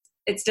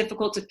it's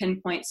difficult to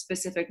pinpoint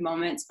specific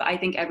moments, but I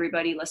think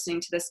everybody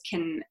listening to this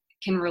can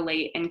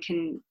relate and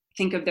can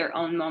think of their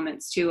own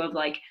moments too, of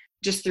like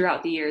just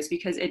throughout the years,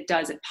 because it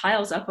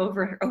piles up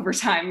over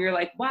time. You're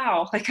like,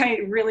 wow, like I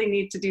really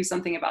need to do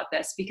something about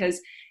this, because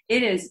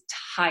it is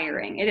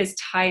tiring. It is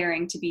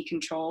tiring to be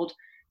controlled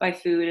by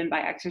food and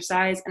by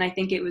exercise. And I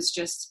think it was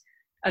just,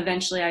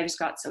 eventually I just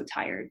got so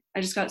tired.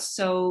 I just got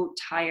so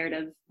tired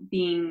of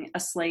being a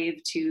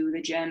slave to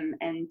the gym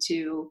and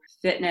to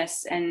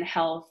fitness and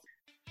health.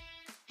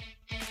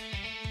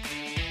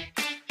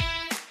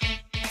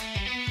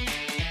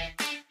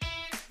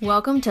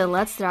 Welcome to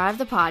Let's Thrive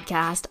the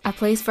podcast, a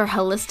place for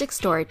holistic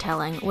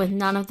storytelling with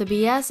none of the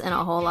BS and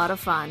a whole lot of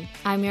fun.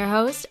 I'm your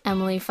host,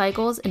 Emily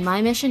Feichels, and my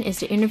mission is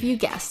to interview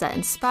guests that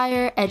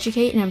inspire,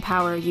 educate, and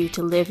empower you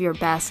to live your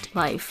best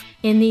life.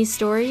 In these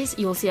stories,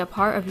 you will see a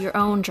part of your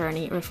own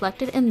journey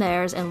reflected in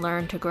theirs and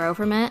learn to grow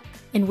from it.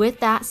 And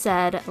with that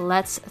said,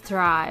 let's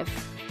thrive.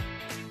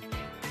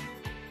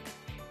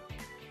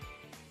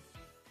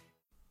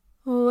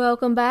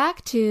 Welcome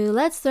back to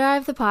Let's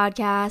Thrive the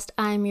podcast.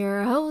 I'm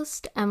your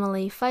host,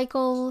 Emily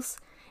Feichels.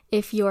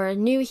 If you're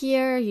new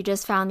here, you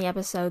just found the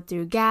episode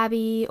through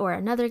Gabby or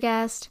another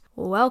guest,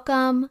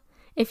 welcome.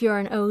 If you're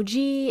an OG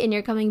and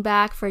you're coming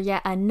back for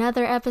yet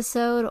another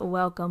episode,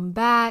 welcome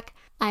back.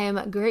 I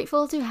am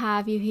grateful to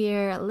have you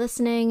here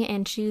listening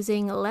and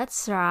choosing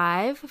Let's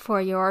Thrive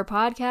for your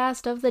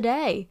podcast of the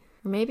day.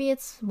 Or maybe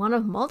it's one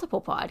of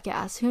multiple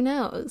podcasts, who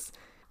knows?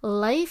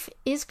 Life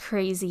is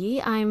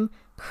crazy. I'm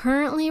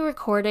currently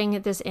recording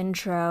this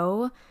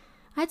intro,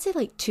 I'd say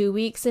like 2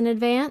 weeks in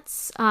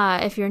advance.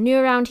 If you're new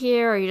around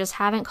here or you just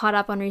haven't caught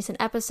up on recent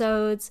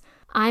episodes,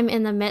 I'm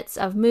in the midst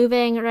of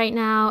moving right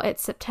now.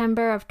 It's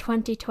September of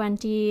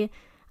 2020.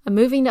 I'm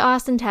moving to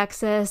Austin,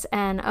 Texas,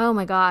 and oh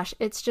my gosh,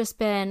 it's just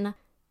been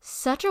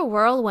such a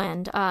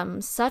whirlwind,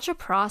 such a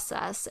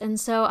process. And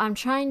so I'm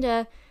trying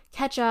to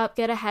catch up,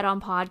 get ahead on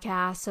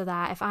podcasts so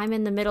that if I'm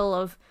in the middle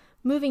of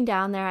moving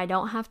down there, I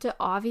don't have to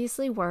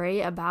obviously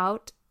worry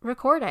about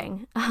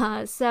recording.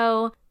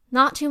 So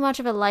not too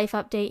much of a life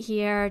update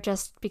here,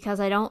 just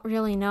because I don't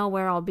really know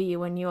where I'll be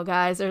when you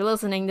guys are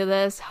listening to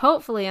this,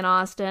 hopefully in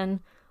Austin.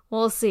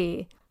 We'll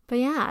see. But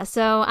yeah,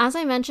 so as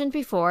I mentioned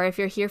before, if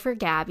you're here for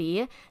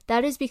Gabby,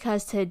 that is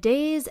because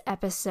today's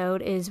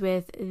episode is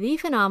with the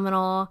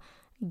phenomenal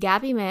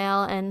Gabby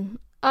Mail, and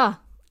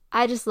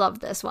I just love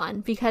this one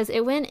because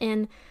it went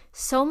in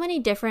so many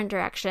different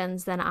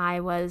directions than I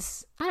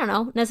was,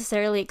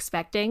 necessarily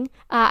expecting.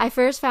 I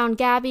first found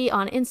Gabby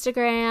on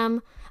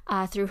Instagram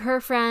through her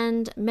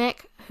friend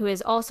Mick, who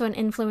is also an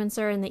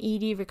influencer in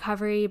the ED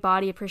recovery,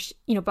 body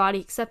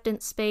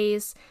acceptance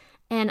space,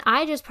 and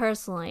I just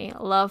personally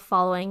love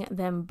following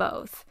them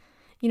both.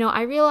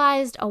 I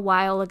realized a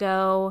while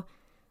ago,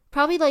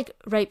 probably like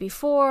right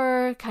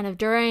before, kind of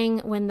during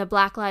when the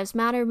Black Lives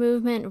Matter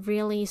movement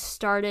really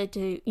started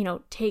to,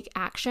 take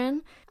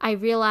action, I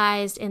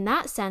realized in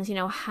that sense,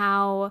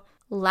 how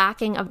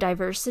lacking of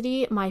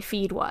diversity my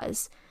feed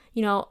was.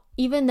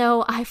 Even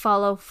though I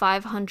follow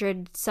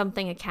 500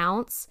 something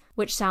accounts,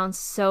 which sounds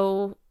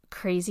so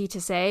crazy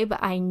to say,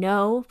 but I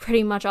know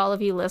pretty much all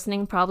of you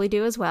listening probably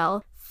do as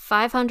well,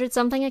 500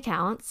 something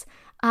accounts,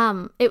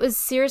 it was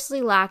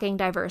seriously lacking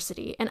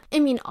diversity. And I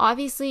mean,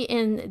 obviously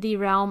in the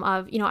realm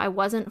of, I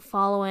wasn't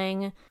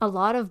following a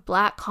lot of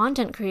Black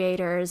content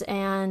creators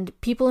and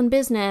people in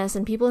business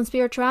and people in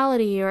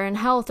spirituality or in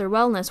health or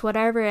wellness,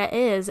 whatever it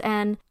is.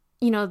 And,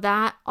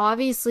 that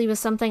obviously was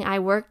something I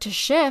worked to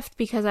shift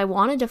because I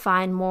wanted to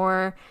find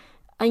more,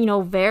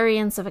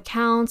 variance of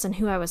accounts and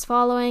who I was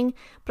following.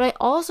 But I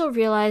also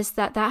realized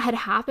that had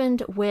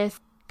happened with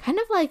kind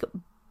of like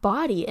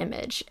body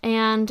image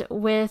and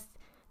with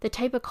the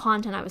type of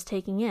content I was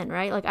taking in,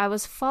 right? Like I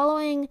was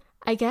following,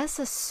 I guess,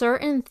 a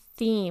certain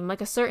theme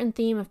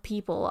of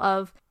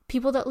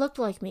people that looked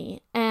like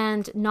me,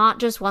 and not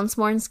just once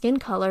more in skin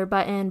color,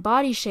 but in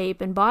body shape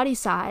and body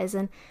size,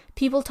 and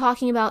people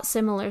talking about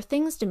similar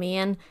things to me.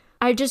 And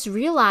I just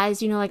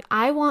realized,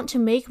 I want to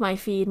make my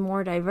feed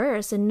more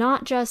diverse, and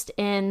not just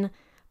in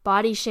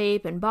body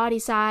shape and body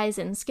size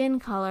and skin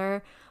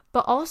color,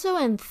 but also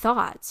in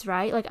thoughts,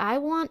 right? Like I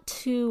want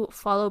to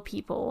follow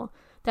people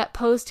that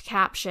post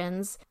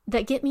captions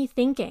that get me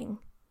thinking.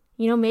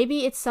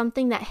 Maybe it's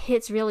something that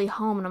hits really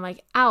home and I'm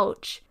like,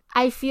 ouch,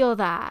 I feel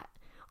that.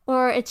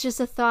 Or it's just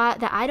a thought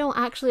that I don't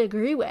actually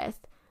agree with,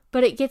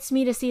 but it gets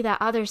me to see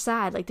that other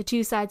side, like the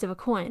two sides of a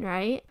coin,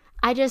 right?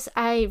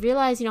 I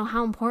realize,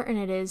 how important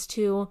it is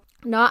to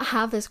not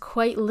have this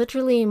quite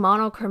literally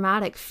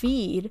monochromatic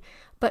feed,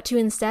 but to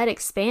instead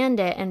expand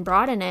it and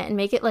broaden it and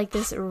make it like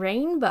this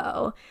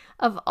rainbow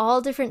of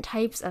all different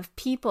types of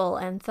people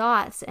and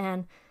thoughts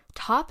and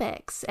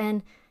topics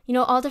and,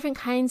 all different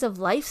kinds of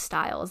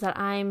lifestyles that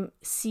I'm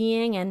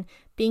seeing and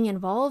being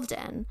involved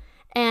in.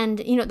 And,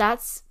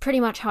 that's pretty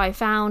much how I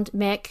found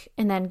Mick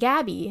and then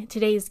Gabby,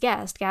 today's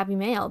guest, Gabby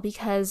Mail,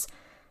 because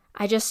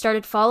I just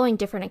started following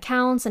different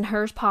accounts and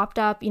hers popped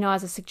up,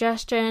 as a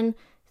suggestion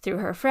through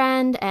her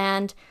friend,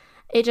 and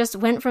it just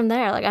went from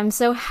there. Like, I'm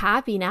so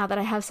happy now that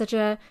I have such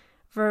a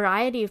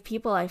variety of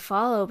people I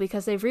follow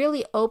because they've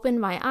really opened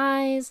my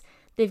eyes.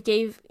 They've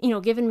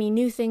given me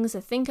new things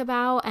to think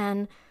about,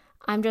 and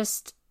I'm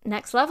just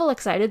next level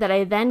excited that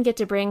I then get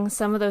to bring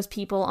some of those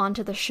people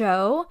onto the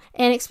show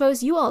and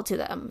expose you all to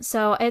them.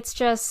 So it's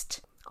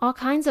just all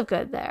kinds of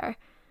good there.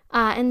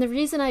 And the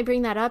reason I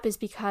bring that up is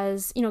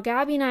because,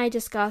 Gabby and I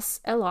discuss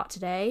a lot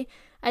today.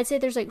 I'd say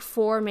there's like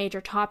 4 major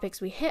topics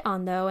we hit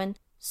on though, and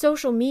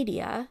social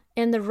media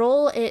and the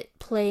role it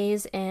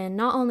plays in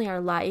not only our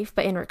life,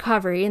 but in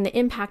recovery and the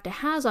impact it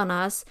has on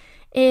us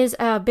is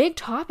a big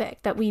topic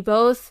that we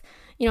both,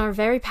 are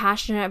very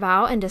passionate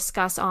about and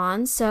discuss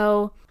on.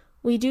 So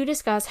we do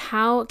discuss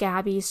how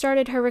Gabby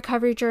started her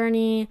recovery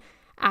journey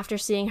after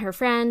seeing her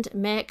friend,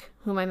 Mick,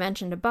 whom I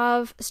mentioned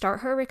above,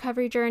 start her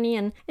recovery journey.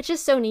 And it's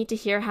just so neat to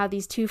hear how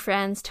these 2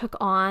 friends took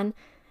on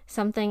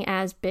something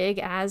as big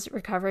as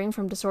recovering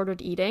from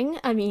disordered eating.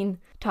 I mean,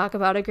 talk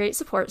about a great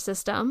support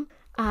system.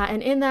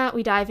 And in that,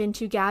 we dive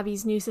into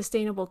Gabby's new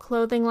sustainable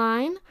clothing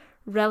line,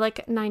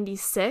 Relic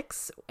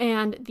 96,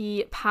 and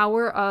the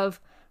power of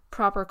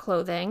proper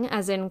clothing,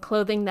 as in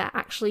clothing that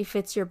actually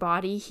fits your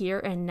body here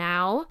and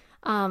now,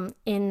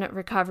 in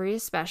recovery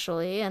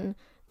especially. And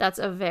that's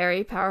a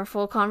very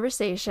powerful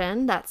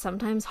conversation that's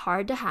sometimes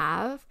hard to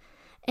have.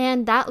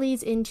 And that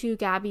leads into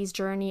Gabby's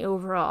journey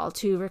overall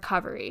to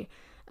recovery.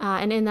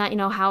 And in that,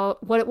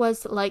 what it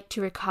was like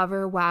to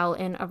recover while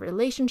in a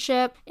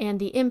relationship and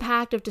the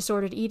impact of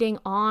disordered eating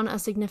on a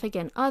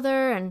significant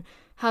other and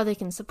how they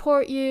can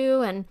support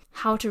you and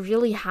how to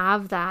really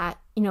have that,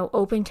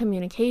 open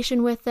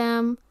communication with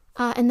them.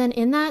 And then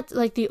in that,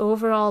 like the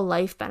overall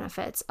life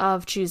benefits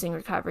of choosing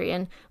recovery.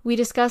 And we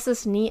discuss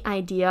this neat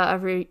idea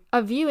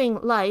of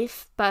viewing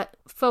life, but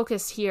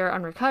focused here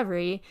on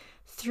recovery,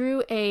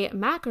 through a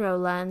macro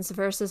lens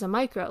versus a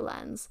micro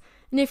lens.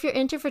 And if you're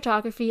into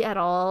photography at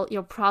all,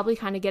 you'll probably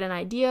kind of get an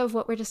idea of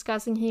what we're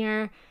discussing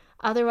here.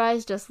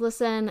 Otherwise, just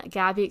listen.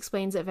 Gabby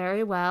explains it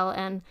very well,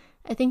 and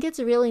I think it's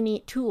a really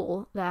neat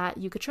tool that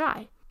you could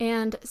try.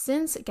 And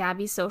since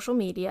Gabby's social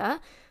media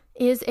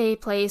is a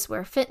place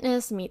where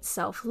fitness meets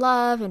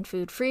self-love and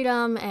food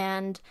freedom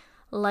and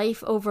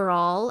life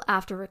overall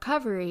after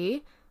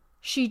recovery,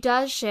 she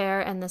does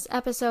share in this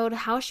episode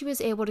how she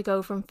was able to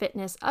go from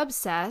fitness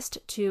obsessed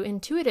to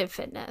intuitive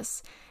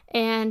fitness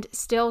and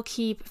still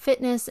keep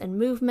fitness and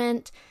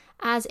movement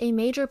as a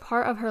major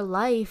part of her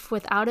life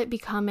without it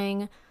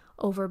becoming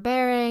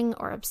overbearing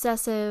or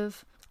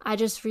obsessive. I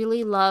just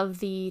really love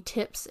the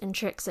tips and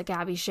tricks that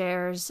Gabby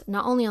shares,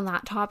 not only on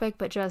that topic,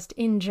 but just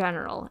in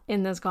general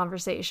in this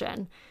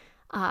conversation.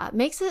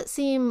 Makes it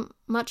seem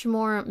much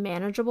more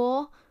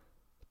manageable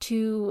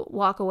to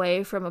walk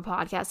away from a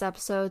podcast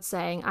episode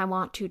saying, I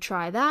want to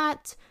try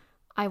that,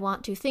 I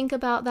want to think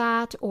about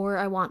that, or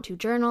I want to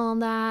journal on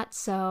that.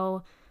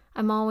 So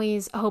I'm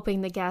always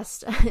hoping the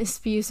guest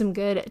spew some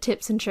good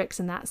tips and tricks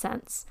in that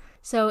sense.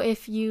 So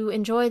if you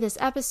enjoy this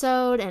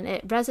episode and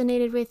it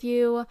resonated with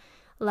you,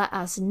 let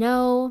us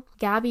know.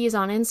 Gabby is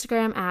on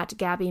Instagram at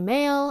Gabby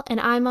Mail, and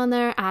I'm on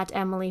there at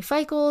Emily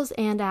Feichels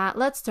and at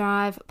Let's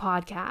Thrive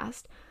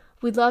Podcast.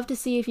 We'd love to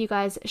see if you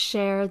guys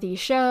share the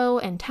show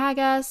and tag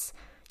us.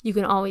 You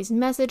can always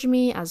message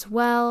me as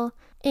well.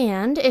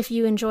 And if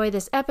you enjoy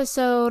this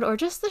episode or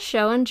just the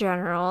show in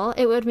general,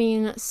 it would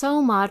mean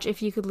so much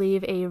if you could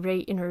leave a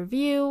rate and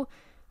review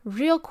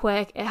real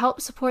quick. It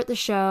helps support the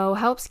show,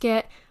 helps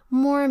get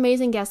more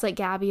amazing guests like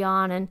Gabby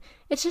on, and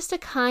it's just a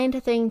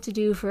kind thing to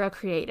do for a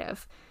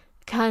creative.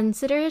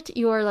 Consider it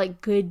your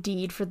good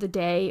deed for the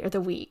day or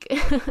the week.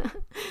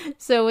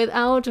 So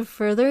without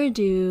further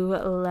ado,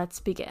 let's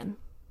begin.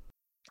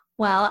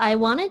 Well, I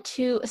wanted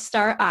to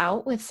start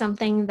out with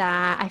something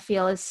that I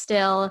feel is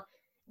still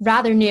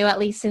rather new, at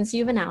least since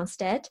you've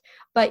announced it,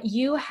 but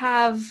you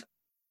have,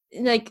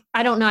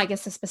 I don't know, I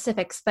guess the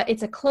specifics, but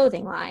it's a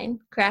clothing line,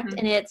 correct? Mm-hmm.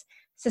 And it's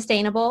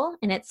sustainable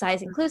and it's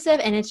size inclusive,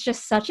 and it's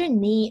just such a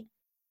neat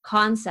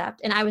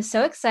concept. And I was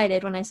so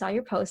excited when I saw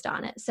your post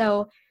on it.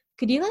 So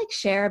could you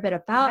share a bit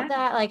about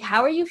that?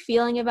 How are you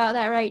feeling about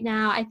that right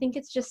now? I think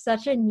it's just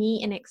such a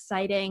neat and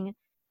exciting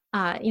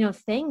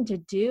thing to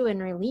do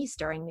and release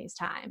during these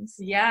times.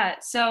 Yeah.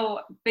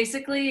 So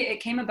basically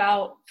it came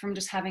about from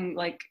just having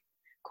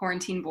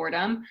quarantine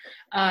boredom.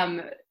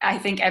 I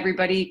think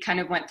everybody kind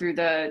of went through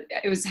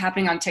it was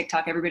happening on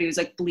TikTok. Everybody was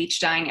bleach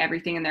dyeing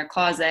everything in their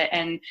closet.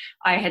 And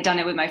I had done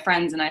it with my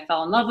friends and I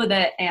fell in love with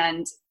it.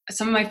 And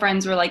some of my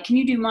friends were like, can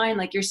you do mine?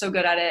 You're so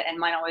good at it. And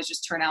mine always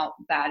just turn out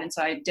bad. And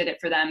so I did it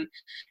for them.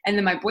 And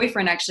then my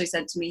boyfriend actually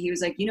said to me, he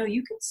was like,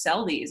 you could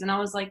sell these. And I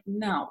was like,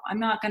 no, I'm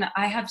not gonna,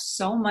 I have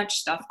so much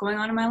stuff going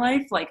on in my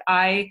life.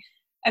 I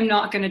am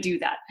not gonna do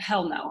that.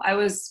 Hell no. I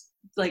was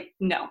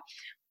no.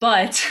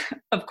 But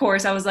of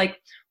course I was like,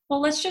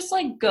 well, let's just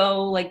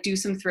go do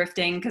some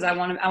thrifting because I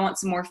want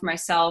some more for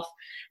myself.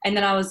 And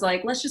then I was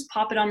like, let's just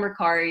pop it on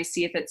Mercari,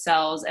 see if it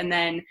sells. And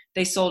then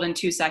they sold in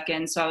 2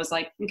 seconds. So I was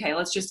like, okay,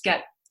 let's just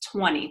get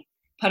 20,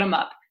 put them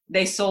up.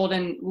 They sold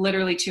in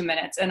literally 2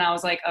 minutes. And I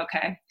was like,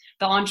 okay,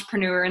 the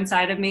entrepreneur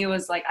inside of me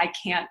was like, I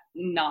can't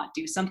not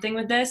do something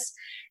with this.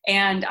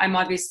 And I'm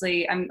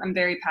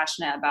very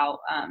passionate about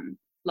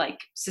like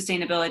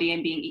sustainability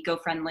and being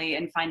eco-friendly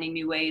and finding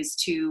new ways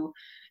to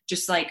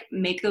just like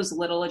make those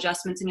little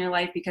adjustments in your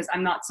life, because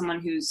I'm not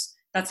someone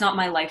that's not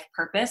my life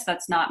purpose.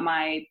 That's not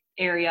my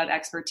area of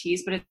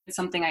expertise, but it's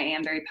something I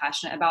am very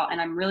passionate about. And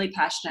I'm really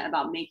passionate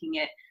about making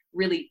it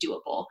really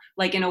doable,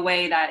 like in a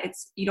way that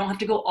you don't have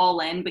to go all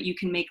in, but you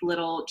can make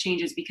little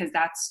changes, because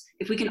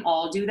if we can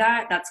all do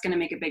that, that's going to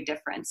make a big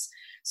difference.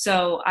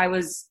 So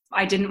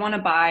I didn't want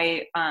to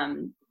buy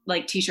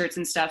like t-shirts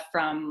and stuff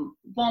from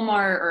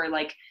Walmart or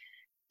like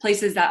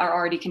places that are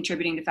already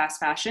contributing to fast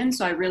fashion.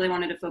 So I really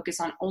wanted to focus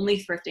on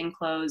only thrifting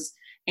clothes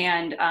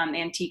and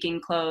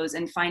antiquing clothes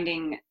and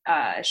finding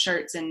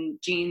shirts and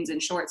jeans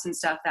and shorts and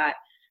stuff that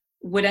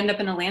would end up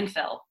in a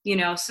landfill,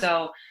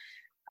 So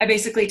I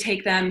basically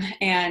take them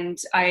and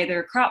I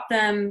either crop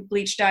them,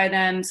 bleach dye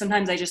them.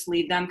 Sometimes I just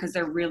leave them because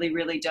they're really,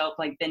 really dope,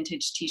 like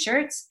vintage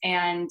t-shirts.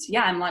 And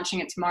yeah, I'm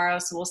launching it tomorrow.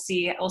 So we'll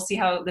see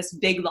how this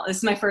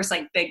is my first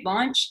like big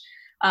launch.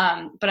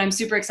 But I'm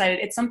super excited.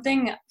 It's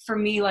something for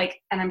me, like,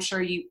 and I'm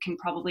sure you can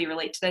probably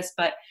relate to this,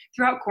 but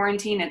throughout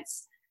quarantine,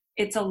 it's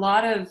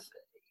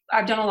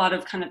I've done a lot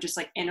of kind of just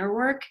like inner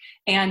work,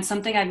 and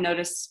something I've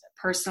noticed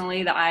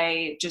personally that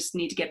I just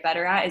need to get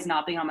better at is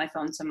not being on my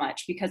phone so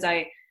much, because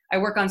I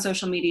work on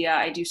social media.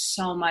 I do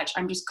so much.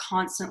 I'm just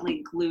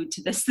constantly glued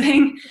to this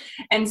thing.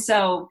 And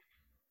so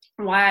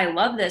why I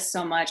love this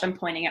so much, I'm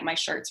pointing at my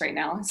shirts right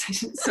now.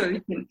 So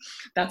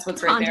that's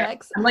what's right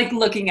Context. there. I'm like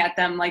looking at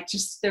them, like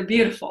just, they're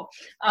beautiful.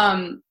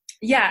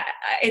 Yeah,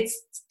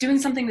 it's doing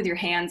something with your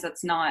hands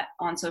that's not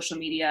on social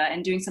media,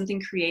 and doing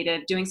something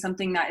creative, doing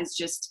something that is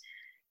just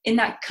in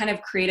that kind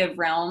of creative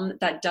realm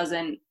that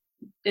doesn't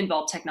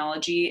involve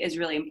technology is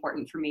really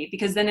important for me,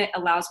 because then it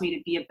allows me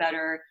to be a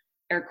better,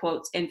 air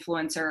quotes,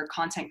 influencer or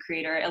content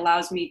creator. It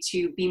allows me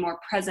to be more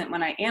present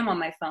when I am on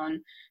my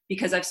phone,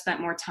 because I've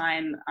spent more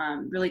time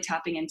really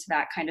tapping into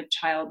that kind of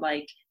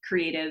childlike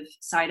creative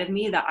side of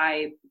me that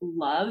I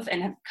love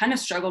and have kind of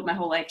struggled my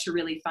whole life to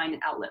really find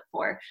an outlet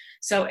for.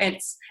 So and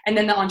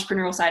then the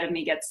entrepreneurial side of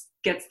me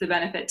gets the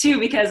benefit too,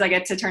 because I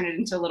get to turn it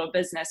into a little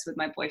business with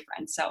my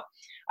boyfriend. So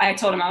I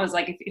told him, I was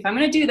like, if I'm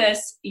going to do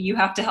this, you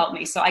have to help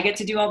me. So I get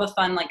to do all the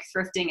fun, like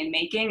thrifting and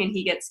making, and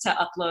he gets to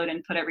upload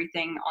and put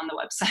everything on the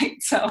website.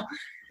 So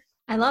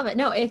I love it.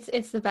 No,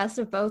 it's the best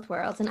of both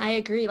worlds. And I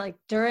agree, like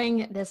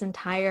during this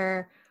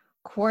entire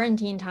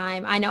quarantine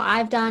time, I know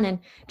I've done, and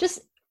just,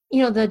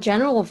 the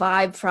general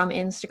vibe from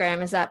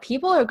Instagram is that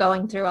people are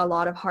going through a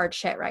lot of hard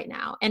shit right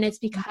now. And it's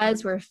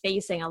because we're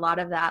facing a lot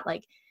of that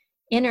like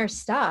inner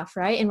stuff,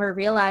 right? And we're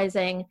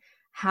realizing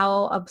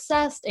how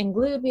obsessed and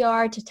glued we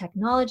are to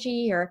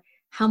technology, or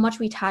how much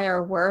we tie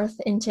our worth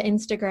into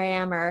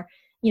Instagram, or,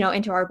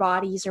 into our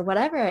bodies, or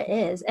whatever it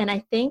is. And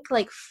I think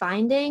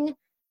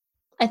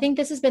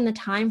this has been the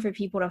time for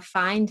people to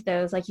find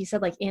those, like you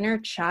said, like inner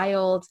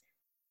child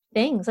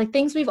things, like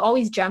things we've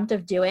always dreamt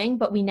of doing,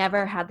 but we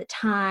never had the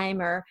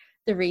time or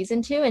the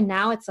reason to. And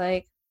now it's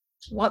like,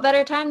 what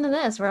better time than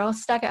this? We're all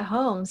stuck at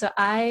home. So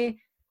I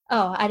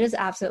just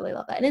absolutely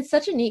love that. And it's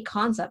such a neat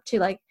concept too.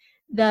 Like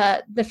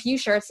the few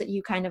shirts that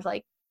you kind of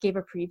like gave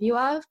a preview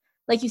of,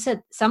 like you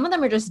said, some of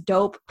them are just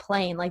dope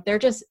plain, like they're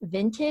just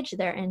vintage,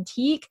 they're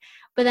antique.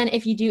 But then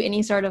if you do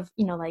any sort of,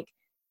 like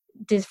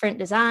different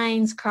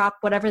designs, crop,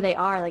 whatever they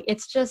are, like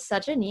it's just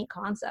such a neat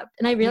concept.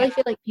 And I really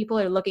feel like people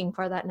are looking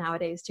for that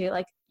nowadays too,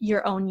 like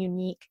your own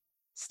unique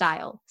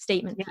style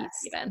statement piece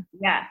even.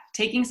 Yeah,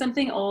 taking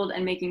something old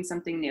and making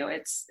something new.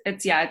 It's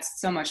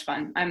so much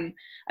fun. I'm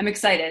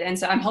excited, and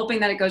so I'm hoping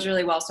that it goes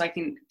really well, so I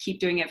can keep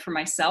doing it for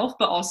myself,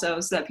 but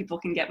also so that people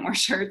can get more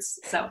shirts.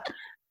 So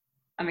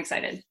I'm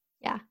excited.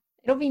 Yeah,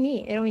 it'll be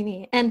neat.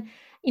 And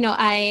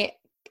I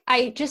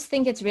just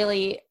think it's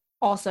really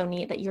also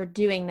neat that you're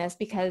doing this,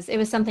 because it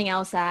was something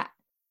else that,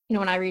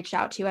 when I reached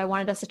out to you, I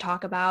wanted us to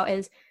talk about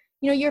is,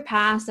 your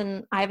past,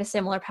 and I have a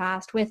similar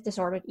past with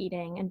disordered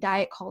eating and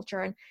diet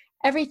culture and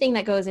everything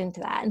that goes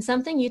into that. And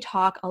something you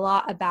talk a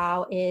lot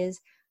about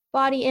is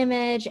body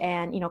image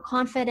and,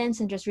 confidence,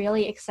 and just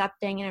really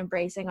accepting and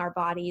embracing our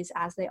bodies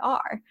as they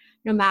are,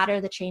 no matter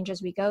the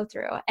changes we go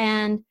through.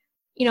 And,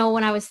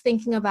 when I was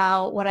thinking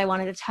about what I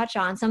wanted to touch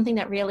on, something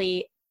that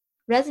really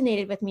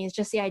resonated with me is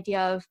just the idea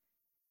of,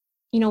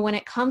 when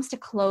it comes to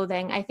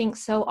clothing, I think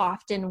so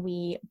often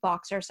we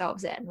box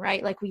ourselves in,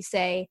 right? Like we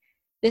say,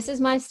 this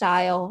is my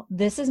style,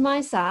 this is my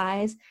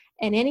size,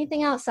 and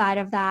anything outside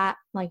of that,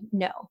 like,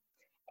 no.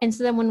 And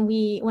so then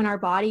when our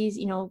bodies,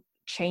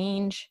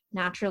 change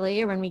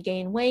naturally, or when we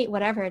gain weight,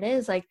 whatever it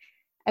is, like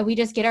we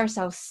just get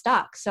ourselves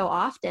stuck so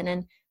often.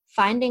 And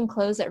finding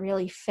clothes that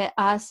really fit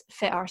us,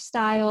 fit our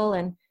style,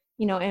 and,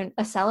 and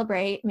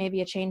celebrate maybe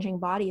a changing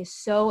body is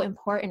so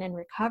important in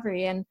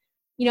recovery. And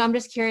I'm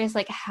just curious,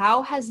 like,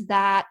 how has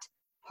that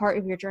part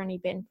of your journey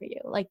been for you?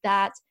 Like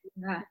that,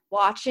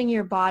 watching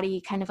your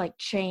body kind of like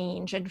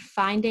change and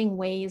finding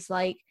ways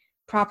like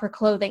proper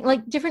clothing,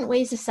 like different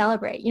ways to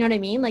celebrate, you know what I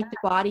mean? Like the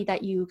body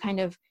that you kind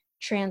of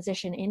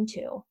transition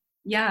into.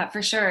 Yeah,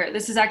 for sure.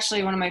 This is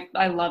actually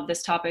I love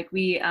this topic.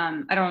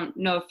 I don't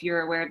know if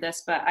you're aware of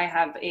this, but I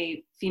have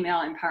a female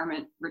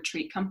empowerment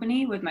retreat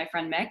company with my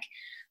friend Mick.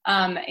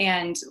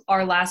 And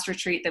our last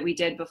retreat that we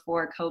did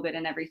before COVID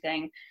and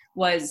everything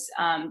was,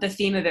 the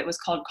theme of it was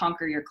called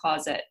Conquer Your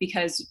Closet,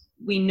 because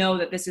we know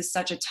that this is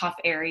such a tough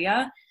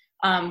area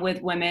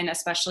with women,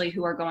 especially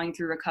who are going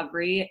through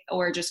recovery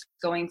or just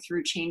going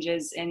through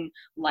changes in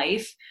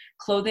life.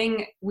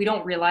 Clothing, we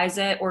don't realize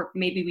it, or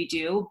maybe we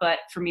do, but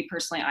for me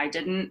personally, I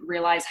didn't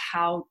realize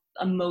how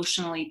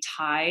emotionally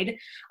tied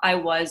I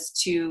was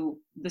to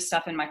the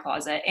stuff in my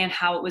closet and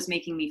how it was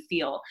making me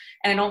feel.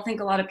 And I don't think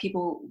a lot of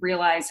people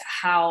realize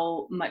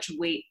how much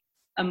weight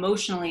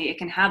emotionally it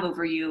can have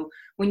over you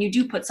when you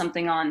do put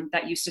something on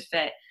that used to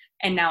fit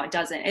and now it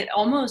doesn't. It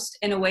almost,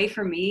 in a way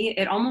for me,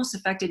 it almost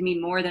affected me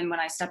more than when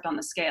I stepped on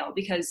the scale,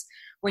 because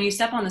when you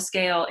step on the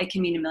scale, it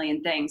can mean a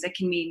million things. It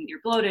can mean you're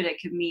bloated. It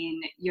could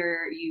mean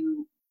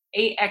you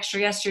ate extra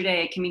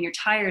yesterday. It can mean you're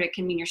tired. It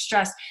can mean you're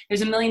stressed.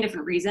 There's a million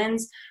different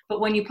reasons. But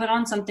when you put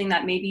on something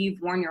that maybe you've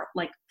worn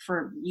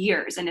for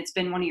years and it's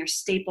been one of your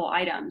staple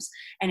items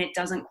and it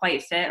doesn't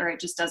quite fit, or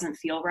it just doesn't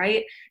feel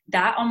right,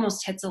 that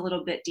almost hits a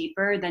little bit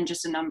deeper than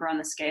just a number on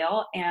the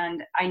scale.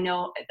 And I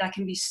know that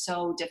can be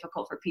so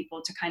difficult for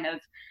people to kind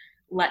of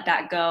let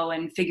that go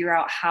and figure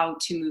out how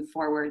to move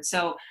forward.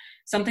 So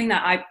something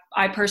that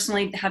I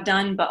personally have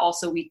done, but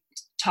also we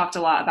talked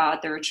a lot about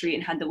at the retreat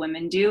and had the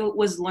women do,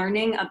 was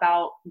learning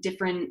about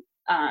different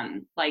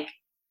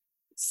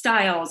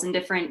styles and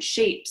different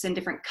shapes and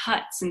different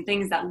cuts and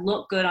things that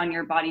look good on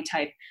your body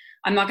type.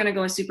 I'm not going to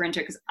go super into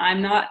it because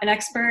I'm not an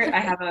expert.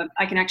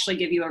 I can actually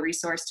give you a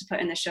resource to put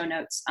in the show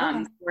notes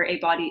for a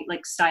body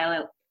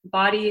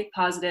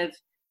positive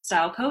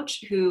style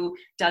coach who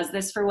does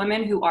this for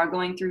women who are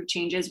going through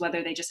changes,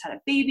 whether they just had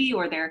a baby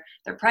or they're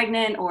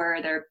pregnant or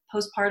they're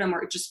postpartum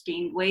or just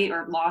gained weight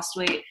or lost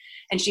weight.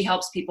 And she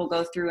helps people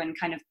go through and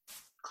kind of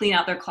clean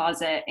out their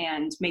closet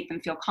and make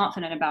them feel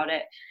confident about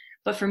it.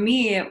 But for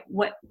me,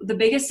 what the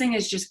biggest thing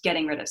is just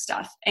getting rid of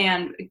stuff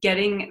and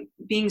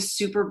being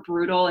super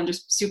brutal and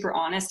just super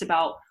honest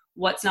about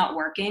what's not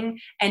working,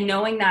 and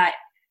knowing that,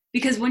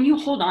 because when you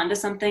hold on to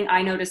something,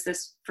 I noticed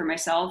this for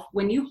myself,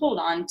 when you hold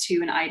on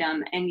to an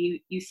item and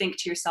you think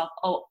to yourself,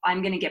 oh,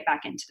 I'm going to get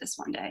back into this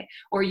one day,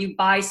 or you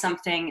buy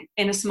something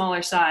in a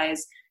smaller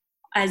size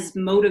as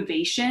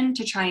motivation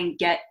to try and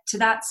get to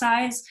that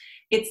size,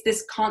 it's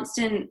this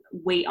constant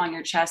weight on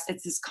your chest.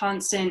 It's this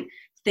constant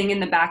thing in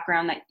the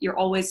background that you're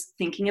always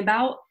thinking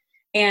about.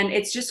 And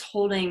it's just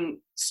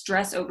holding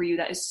stress over you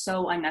that is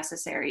so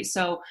unnecessary.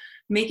 So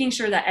making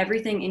sure that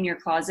everything in your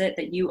closet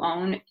that you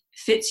own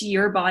fits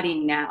your body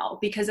now,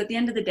 because at the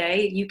end of the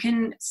day, you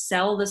can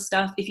sell the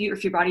stuff. If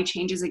your body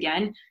changes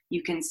again,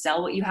 you can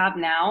sell what you have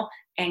now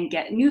and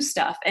get new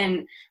stuff.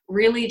 And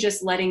really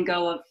just letting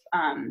go of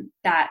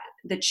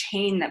the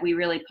chain that we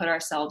really put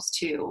ourselves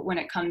to when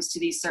it comes to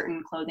these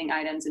certain clothing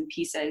items and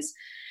pieces.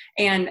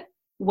 And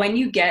when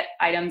you get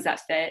items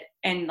that fit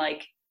and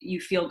you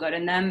feel good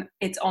in them,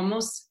 it's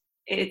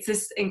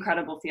this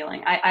incredible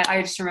feeling.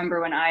 I just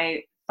remember when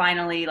I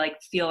finally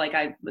feel like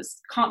I was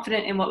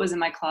confident in what was in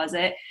my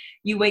closet.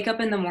 You wake up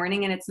in the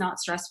morning and it's not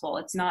stressful.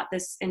 It's not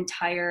this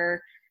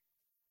entire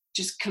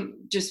just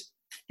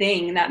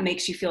thing that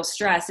makes you feel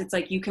stressed. It's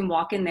like you can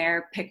walk in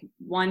there, pick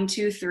 1,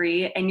 2,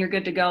 3, and you're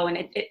good to go.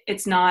 And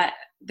it's not,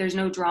 there's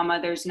no drama,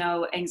 there's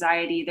no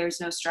anxiety, there's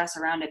no stress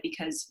around it,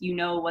 because you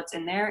know what's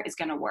in there is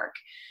going to work.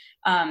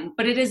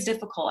 But it is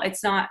difficult.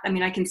 It's not,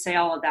 I can say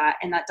all of that,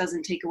 and that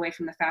doesn't take away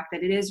from the fact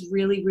that it is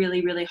really,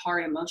 really, really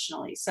hard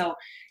emotionally. So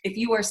if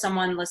you are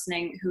someone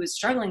listening who is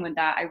struggling with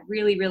that, I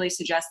really, really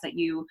suggest that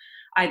you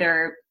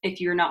either, if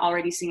you're not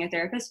already seeing a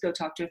therapist, go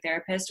talk to a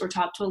therapist or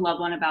talk to a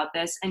loved one about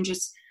this and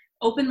just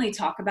openly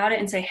talk about it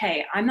and say,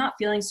 hey, I'm not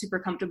feeling super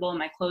comfortable in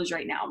my clothes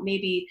right now.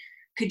 Maybe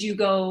could you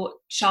go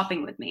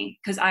shopping with me?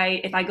 Because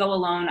if I go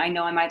alone, I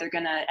know I'm either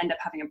going to end up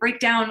having a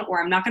breakdown,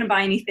 or I'm not going to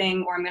buy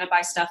anything, or I'm going to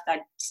buy stuff that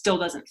still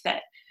doesn't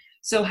fit.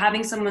 So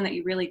having someone that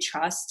you really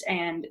trust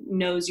and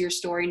knows your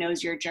story,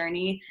 knows your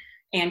journey,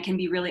 and can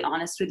be really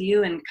honest with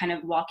you and kind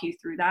of walk you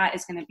through that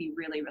is going to be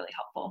really, really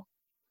helpful.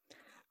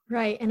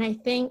 Right. And I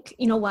think,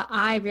 what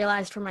I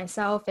realized for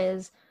myself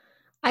is,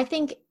 I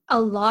think a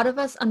lot of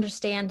us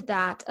understand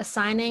that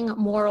assigning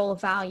moral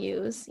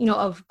values,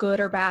 of good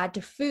or bad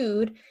to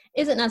food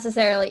isn't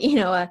necessarily,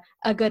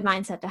 a good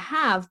mindset to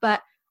have.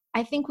 But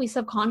I think we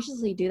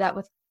subconsciously do that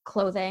with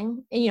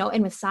clothing,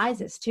 and with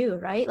sizes too,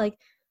 right?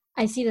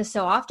 I see this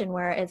so often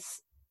where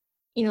it's,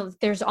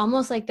 there's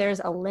almost there's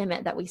a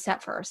limit that we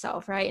set for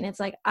ourselves, right? And it's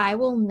I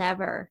will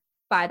never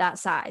buy that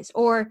size.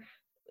 Or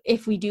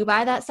if we do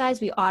buy that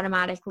size, we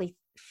automatically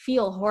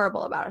feel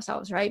horrible about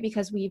ourselves, right?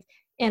 Because we've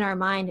in our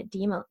mind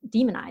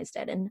demonized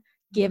it and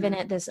given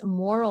it this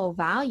moral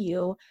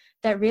value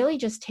that really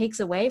just takes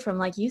away from,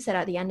 like you said,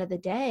 at the end of the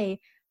day,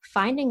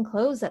 finding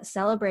clothes that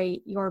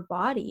celebrate your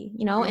body,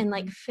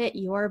 and fit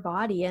your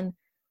body. And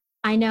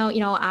I know,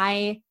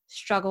 I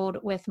struggled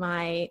with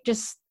my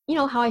just,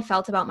 how I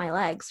felt about my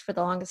legs for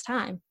the longest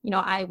time.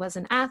 I was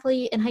an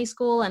athlete in high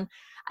school and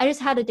I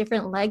just had a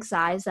different leg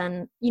size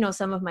than,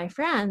 some of my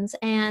friends.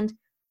 And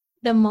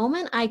the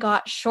moment I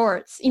got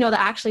shorts, that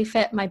actually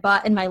fit my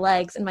butt and my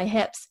legs and my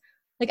hips,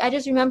 like, I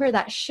just remember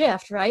that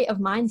shift, right, of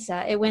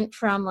mindset. It went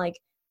from like,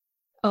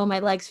 oh, my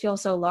legs feel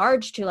so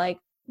large to like,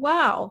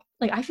 wow,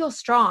 like I feel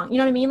strong. You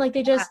know what I mean? Like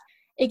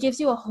it gives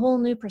you a whole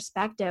new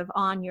perspective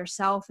on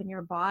yourself and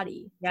your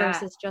body Yeah.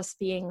 versus just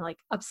being like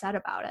upset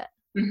about it.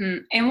 Mm-hmm.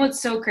 And what's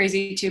so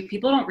crazy too,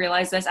 people don't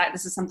realize this.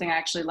 This is something I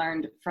actually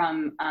learned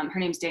from, her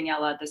name's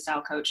Daniela, the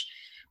style coach.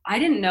 I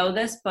didn't know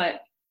this,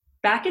 but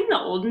back in the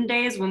olden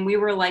days when we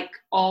were like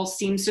all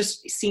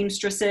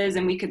seamstresses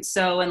and we could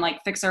sew and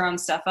like fix our own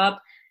stuff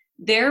up,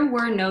 there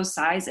were no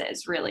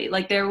sizes really.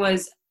 Like there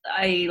was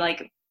a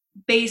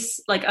base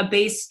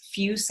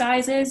few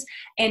sizes,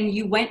 and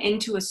you went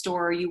into a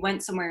store or you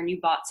went somewhere and you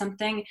bought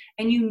something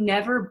and you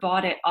never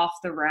bought it off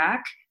the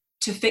rack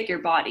to fit your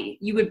body.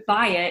 You would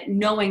buy it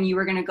knowing you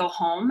were going to go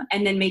home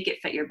and then make it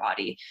fit your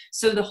body.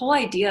 So the whole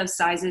idea of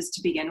sizes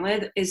to begin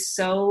with is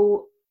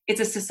it's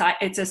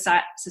a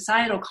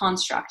societal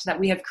construct that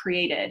we have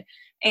created.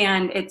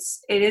 And it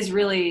is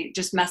really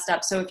just messed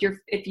up. So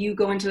if you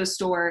go into a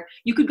store,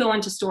 you could go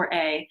into store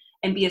A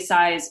and be a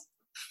size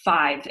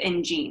 5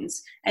 in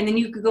jeans. And then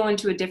you could go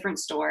into a different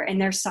store and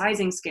their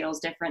sizing scale is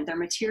different, their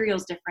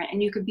material's different,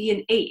 and you could be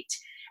an 8.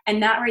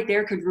 And that right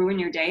there could ruin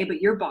your day.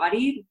 But your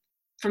body,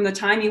 from the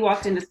time you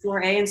walked into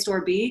store A and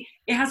store B,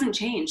 it hasn't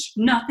changed.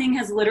 Nothing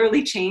has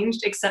literally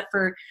changed except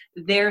for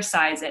their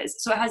sizes.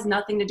 So it has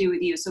nothing to do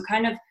with you. So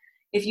kind of,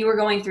 if you were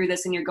going through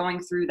this and you're going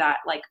through that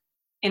like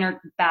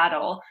inner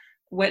battle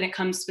when it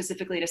comes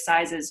specifically to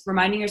sizes,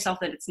 reminding yourself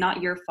that it's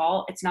not your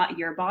fault, it's not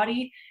your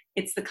body,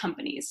 it's the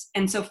companies.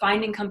 And so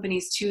finding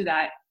companies too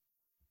that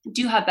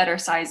do have better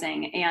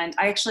sizing. And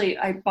I just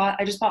bought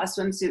a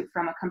swimsuit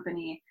from a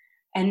company,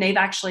 and they've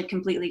actually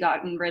completely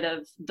gotten rid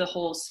of the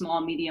whole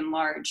small, medium,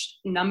 large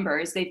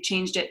numbers. They've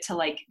changed it to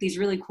like these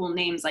really cool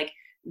names like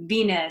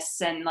Venus,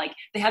 and like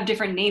they have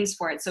different names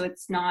for it. So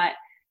it's not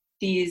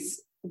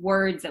these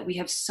words that we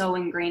have so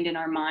ingrained in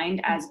our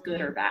mind as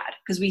good or bad,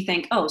 because we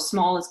think, oh,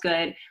 small is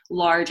good,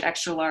 large,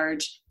 extra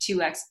large,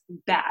 2X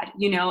bad,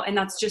 and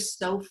that's just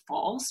so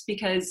false,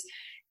 because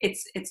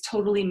it's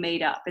totally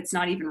made up. It's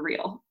not even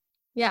real.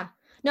 Yeah.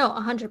 No,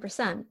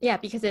 100%. Yeah,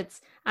 because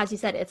it's, as you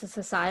said, it's a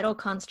societal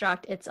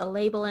construct, it's a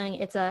labeling,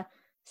 it's a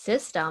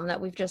system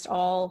that we've just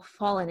all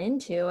fallen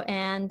into.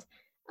 And,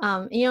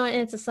 and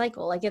it's a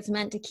cycle. Like it's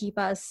meant to keep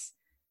us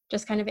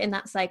just kind of in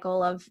that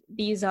cycle of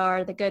these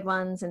are the good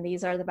ones and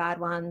these are the bad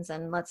ones,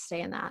 and let's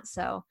stay in that.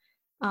 So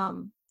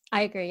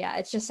I agree. Yeah,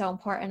 it's just so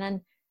important. And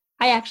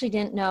I actually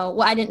didn't know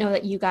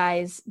that you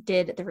guys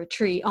did the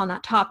retreat on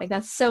that topic.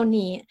 That's so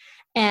neat.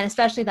 And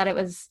especially that it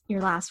was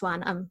your last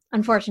one,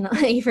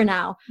 unfortunately for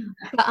now.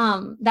 But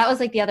that was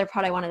like the other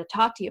part I wanted to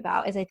talk to you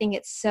about, is I think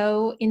it's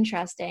so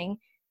interesting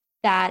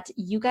that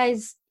you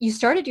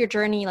started your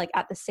journey like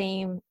at the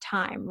same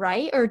time,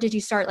 right? Or did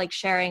you start like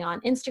sharing on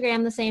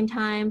Instagram the same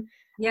time?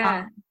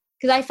 Yeah.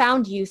 Because I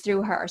found you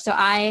through her. So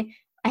I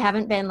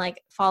haven't been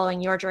like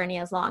following your journey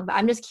as long, but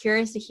I'm just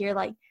curious to hear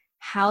like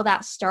how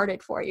that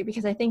started for you,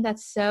 because I think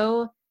that's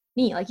so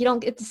neat. Like you don't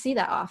get to see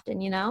that often,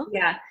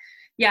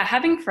 Yeah.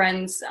 Having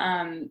friends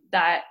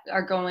that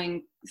are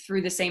going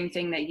through the same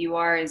thing that you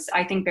are is,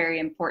 I think, very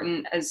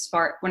important as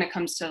far when it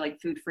comes to like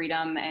food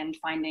freedom and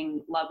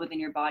finding love within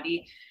your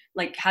body.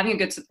 Like having a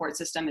good support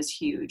system is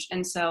huge.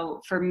 And so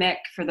for Mick,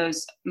 for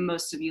those,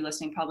 most of you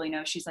listening probably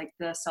know, she's like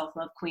the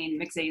self-love queen,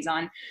 Mick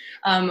Zazon.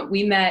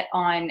 We met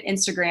on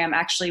Instagram.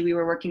 Actually, we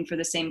were working for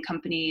the same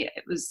company.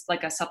 It was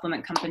like a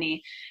supplement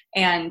company.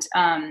 And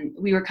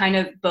we were kind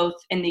of both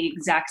in the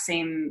exact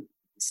same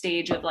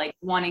stage of like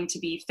wanting to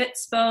be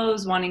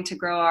fitspos, wanting to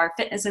grow our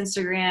fitness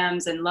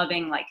Instagrams, and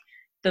loving like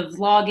the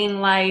vlogging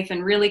life,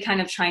 and really kind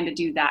of trying to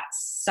do that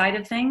side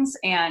of things.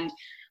 And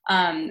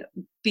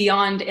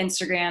beyond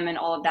Instagram and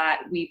all of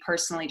that, we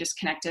personally just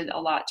connected a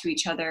lot to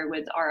each other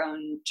with our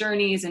own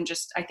journeys, and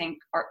just, I think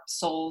our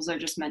souls are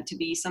just meant to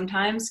be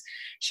sometimes.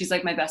 She's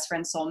like my best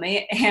friend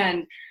soulmate.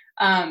 And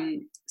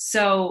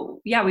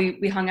so yeah,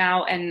 we hung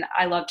out, and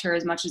I loved her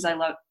as much as I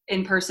love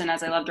in person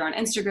as I loved her on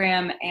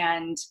Instagram.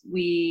 And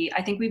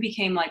I think we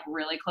became like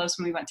really close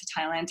when we went to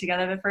Thailand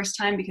together the first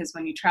time, because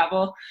when you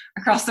travel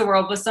across the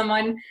world with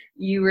someone,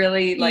 you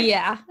really like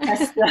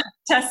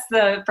test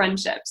the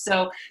friendship.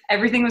 So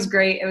everything was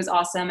great. It was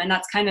awesome. And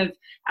that's kind of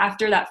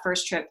after that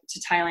first trip to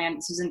Thailand,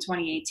 this was in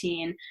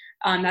 2018.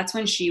 That's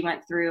when she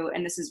went through,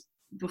 and this is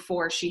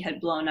before she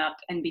had blown up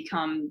and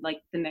become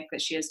like the Mick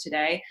that she is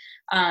today.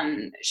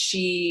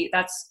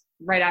 That's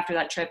right after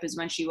that trip is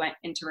when she went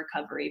into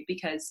recovery,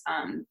 because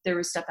there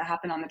was stuff that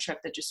happened on the trip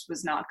that just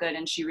was not good.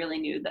 And she really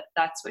knew that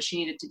that's what she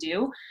needed to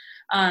do.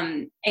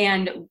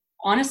 And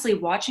honestly,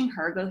 watching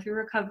her go through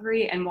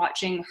recovery and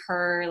watching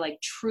her like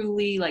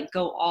truly like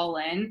go all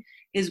in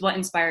is what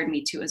inspired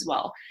me to as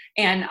well.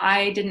 And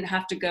I didn't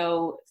have to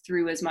go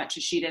through as much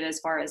as she did as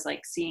far as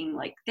like seeing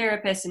like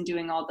therapists and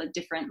doing all the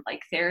different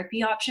like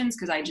therapy options,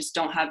 because I just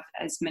don't have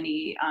as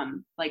many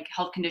like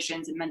health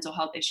conditions and mental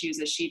health issues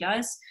as she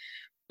does.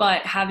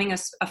 But having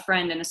a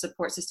friend and a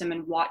support system,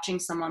 and watching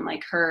someone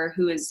like her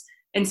who is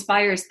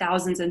inspires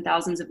thousands and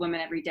thousands of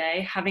women every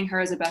day. Having her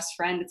as a best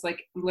friend, it's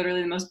like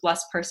literally the most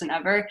blessed person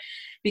ever,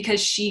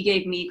 because she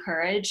gave me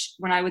courage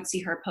when I would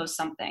see her post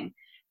something.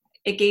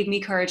 It gave me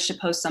courage to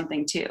post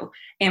something too.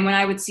 And when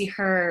I would see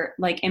her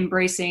like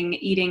embracing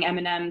eating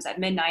M&Ms at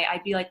midnight,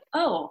 I'd be like,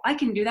 oh, I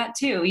can do that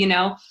too, you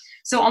know?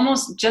 So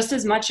almost just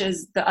as much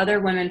as the other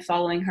women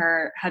following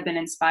her have been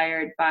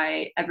inspired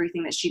by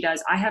everything that she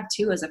does, I have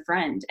too as a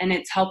friend, and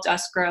it's helped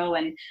us grow.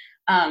 And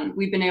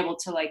we've been able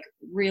to like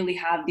really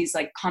have these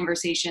like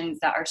conversations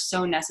that are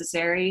so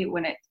necessary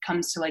when it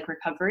comes to like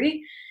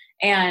recovery.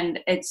 And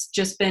it's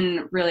just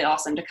been really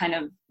awesome to kind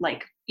of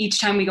like,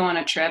 each time we go on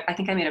a trip, I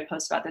think I made a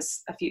post about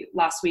this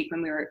last week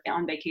when we were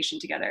on vacation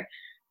together.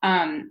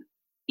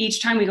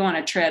 Each time we go on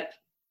a trip,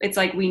 it's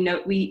like, we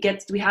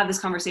have this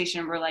conversation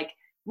and we're like,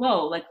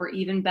 whoa, like we're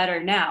even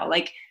better now.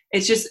 Like,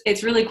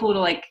 it's really cool to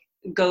like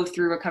go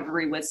through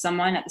recovery with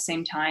someone at the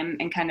same time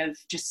and kind of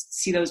just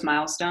see those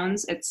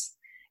milestones.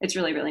 It's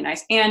really, really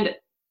nice. And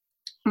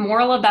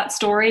moral of that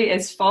story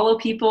is follow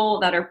people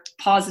that are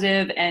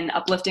positive and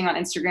uplifting on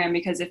Instagram,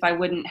 because if I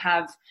wouldn't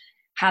have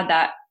had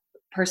that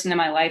person in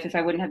my life, if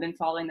I wouldn't have been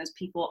following those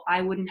people,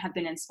 I wouldn't have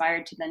been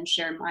inspired to then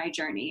share my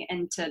journey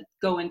and to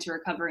go into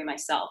recovery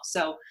myself.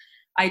 So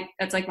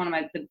that's like one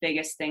of the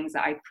biggest things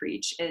that I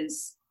preach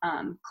is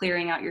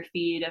clearing out your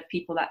feed of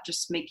people that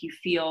just make you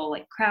feel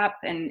like crap,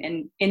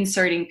 and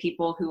inserting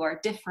people who are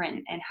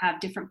different and have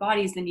different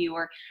bodies than you,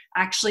 or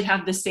actually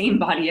have the same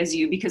body as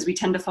you, because we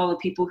tend to follow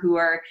people who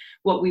are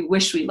what we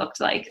wish we looked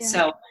like. Yeah.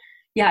 So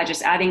yeah,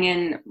 just adding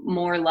in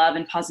more love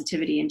and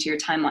positivity into your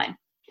timeline.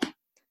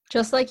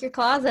 Just like your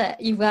closet,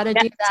 you've got to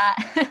do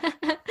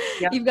that.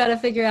 Yep. You've got to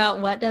figure out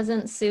what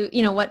doesn't suit,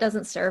 what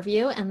doesn't serve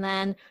you, and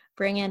then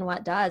bring in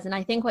what does. And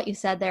I think what you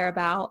said there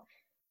about,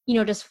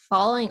 just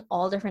following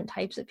all different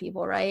types of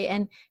people, right?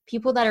 And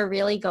people that are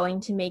really going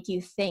to make you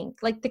think.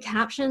 Like the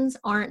captions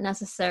aren't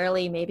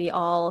necessarily maybe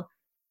all,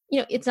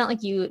 it's not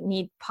like you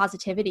need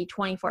positivity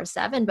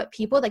 24/7, but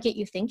people that get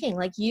you thinking.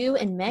 Like you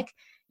and Mick,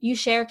 you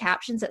share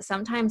captions that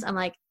sometimes I'm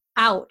like,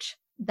 ouch,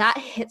 that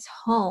hits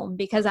home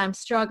because I'm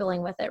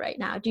struggling with it right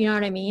now. Do you know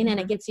what I mean? Mm-hmm. And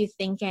it gets you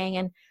thinking.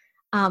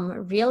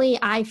 And really,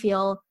 I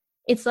feel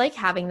it's like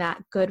having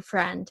that good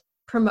friend,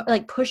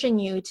 like pushing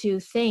you to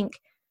think,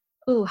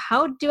 ooh,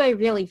 how do I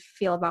really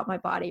feel about my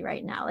body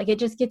right now? Like it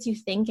just gets you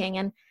thinking.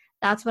 And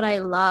that's what I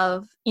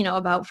love,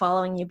 about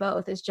following you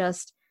both is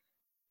just,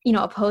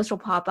 a post will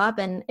pop up,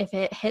 and if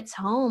it hits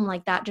home,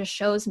 like that just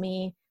shows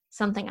me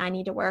something I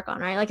need to work on,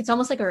 right? Like it's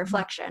almost like a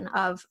reflection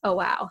of, oh,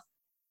 wow.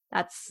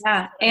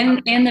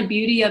 And the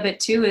beauty of it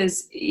too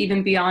is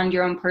even beyond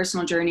your own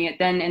personal journey, it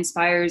then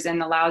inspires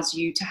and allows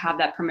you to have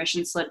that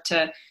permission slip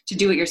to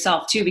do it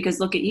yourself too,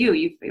 because look at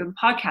you have a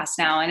podcast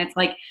now, and it's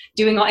like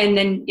doing all,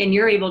 and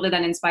you're able to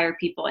then inspire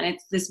people. And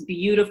it's this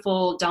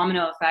beautiful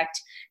domino effect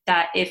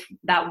that if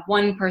that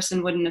one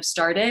person wouldn't have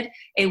started,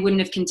 it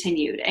wouldn't have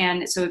continued.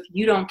 And so if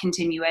you don't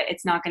continue it,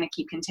 it's not going to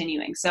keep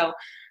continuing. So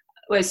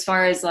as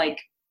far as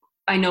like,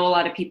 I know a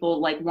lot of people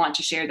like want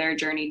to share their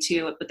journey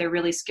too, but they're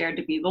really scared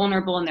to be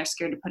vulnerable and they're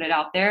scared to put it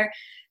out there.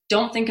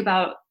 Don't think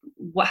about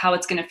how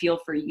it's going to feel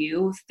for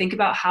you. Think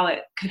about how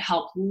it could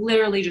help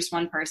literally just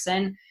one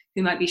person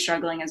who might be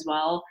struggling as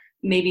well,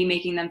 maybe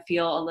making them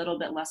feel a little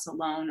bit less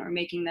alone, or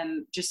making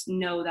them just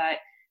know that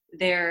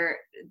they're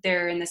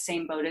in the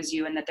same boat as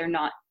you, and that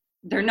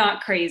they're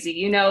not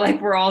crazy,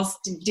 like we're all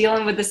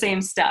dealing with the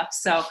same stuff.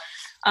 So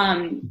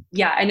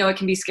I know it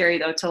can be scary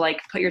though to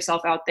like put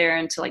yourself out there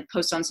and to like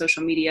post on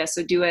social media.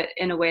 So do it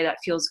in a way that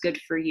feels good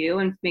for you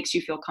and makes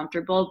you feel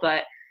comfortable.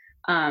 But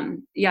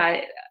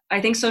I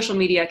think social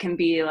media can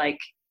be like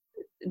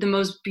the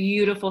most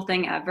beautiful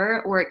thing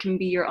ever, or it can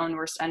be your own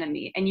worst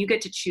enemy, and you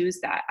get to choose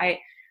that. I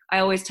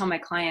always tell my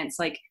clients,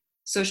 like,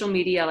 social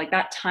media, like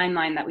that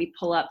timeline that we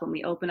pull up when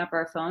we open up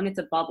our phone, it's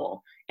a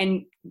bubble.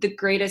 And the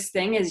greatest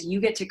thing is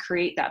you get to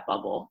create that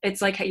bubble.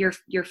 It's like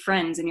your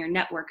friends and your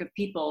network of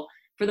people.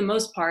 For the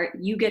most part,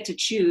 you get to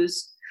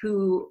choose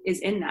who is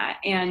in that.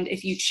 And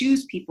if you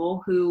choose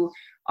people who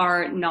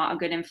are not a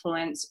good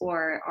influence,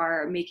 or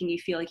are making you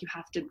feel like you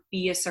have to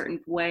be a certain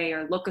way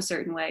or look a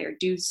certain way or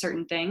do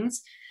certain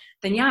things,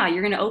 then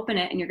you're going to open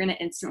it and you're going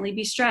to instantly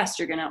be stressed.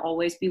 You're going to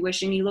always be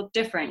wishing you look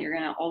different. You're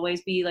going to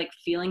always be like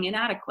feeling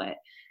inadequate.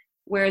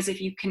 Whereas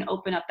if you can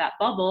open up that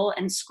bubble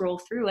and scroll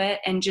through it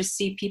and just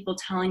see people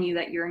telling you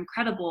that you're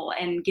incredible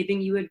and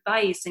giving you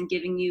advice and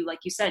giving you, like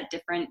you said,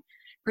 different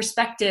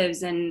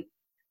perspectives and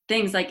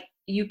things, like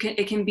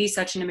it can be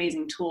such an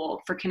amazing tool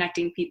for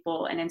connecting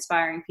people and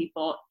inspiring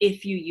people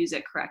if you use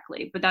it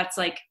correctly. But that's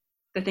like,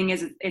 the thing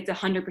is, it's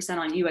 100%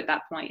 on you at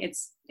that point.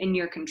 It's in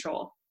your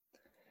control.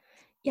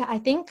 Yeah, I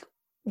think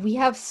we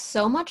have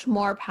so much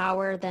more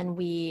power than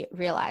we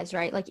realize,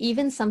 right? Like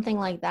even something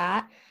like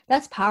that,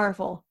 that's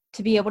powerful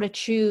to be able to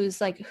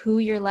choose like who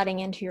you're letting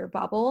into your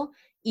bubble,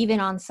 even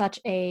on such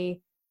a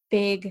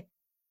big,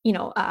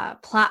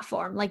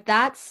 platform. Like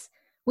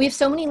we have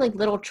so many like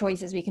little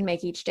choices we can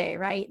make each day,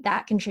 right?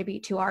 That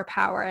contribute to our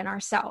power and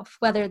ourself,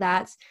 whether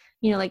that's,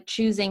 like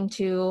choosing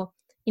to,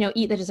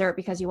 eat the dessert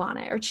because you want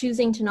it, or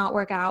choosing to not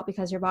work out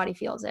because your body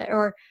feels it,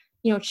 or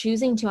you know,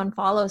 choosing to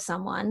unfollow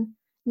someone,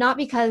 not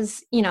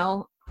because, you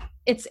know,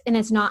 it's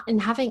not,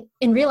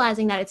 and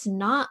realizing that it's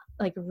not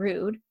like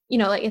rude, you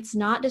know, like it's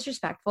not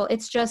disrespectful.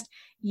 It's just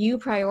you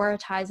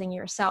prioritizing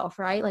yourself,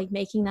 right? Like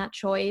making that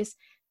choice,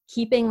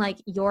 keeping like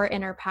your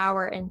inner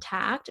power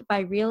intact by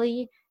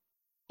really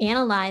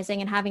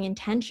analyzing and having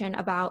intention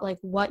about like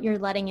what you're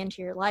letting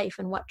into your life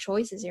and what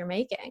choices you're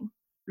making.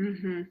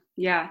 Mm-hmm.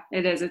 Yeah,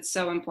 it is. It's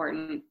so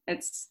important.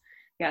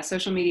 Yeah,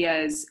 social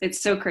media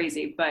it's so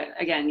crazy. But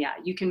again, yeah,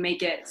 you can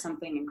make it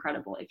something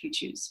incredible if you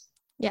choose.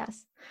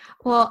 Yes.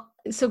 Well,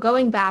 so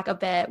going back a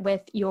bit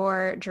with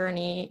your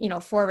journey, you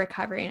know, for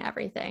recovery and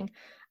everything,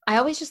 I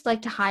always just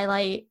like to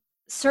highlight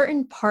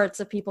certain parts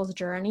of people's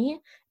journey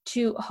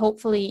to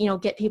hopefully, you know,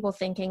 get people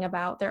thinking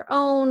about their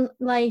own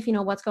life, you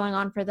know, what's going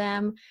on for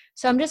them.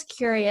 So I'm just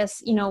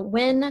curious, you know,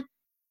 when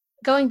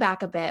going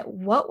back a bit,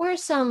 what were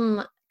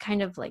some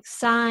kind of like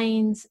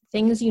signs,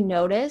 things you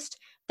noticed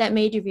that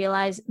made you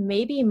realize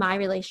maybe my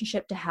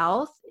relationship to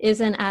health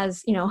isn't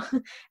as, you know,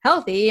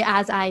 healthy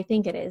as I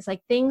think it is?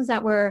 Like things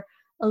that were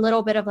a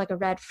little bit of like a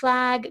red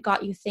flag,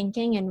 got you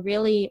thinking and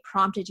really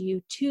prompted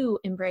you to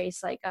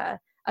embrace like a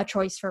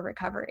choice for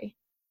recovery.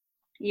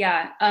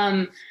 Yeah.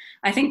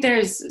 I think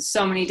there's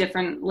so many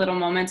different little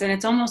moments, and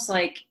it's almost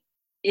like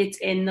it's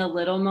in the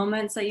little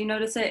moments that you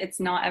notice it. It's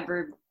not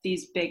ever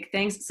these big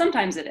things.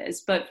 Sometimes it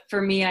is, but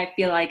for me, I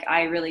feel like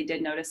I really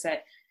did notice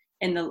it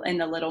in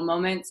the little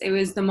moments. It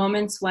was the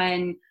moments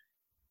when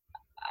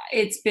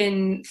it's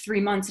been 3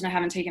 months and I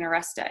haven't taken a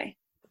rest day.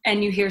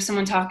 And you hear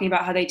someone talking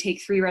about how they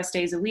take 3 rest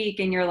days a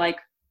week, and you're like,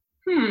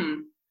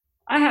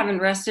 I haven't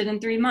rested in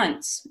 3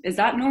 months. Is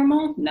that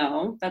normal?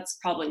 No, that's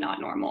probably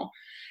not normal.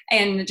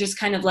 And just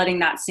kind of letting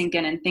that sink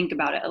in and think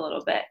about it a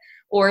little bit.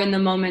 Or in the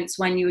moments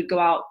when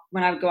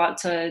when I would go out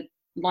to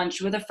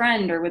lunch with a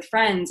friend or with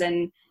friends,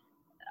 and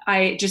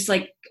I just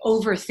like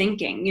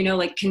overthinking, you know,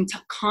 like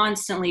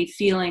constantly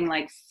feeling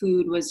like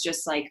food was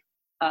just like,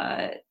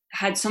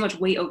 had so much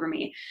weight over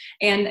me.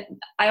 And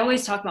I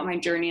always talk about my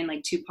journey in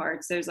like two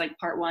parts. There's like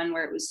part one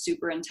where it was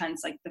super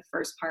intense, like the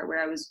first part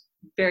where I was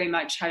very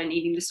much had an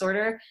eating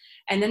disorder.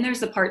 And then there's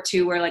the part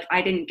two where like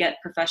I didn't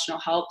get professional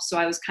help. So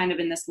I was kind of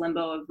in this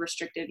limbo of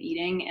restrictive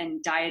eating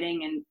and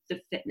dieting and the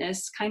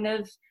fitness kind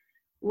of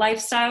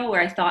lifestyle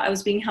where I thought I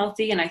was being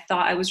healthy and I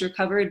thought I was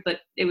recovered,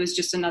 but it was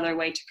just another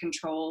way to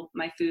control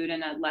my food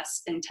in a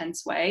less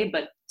intense way,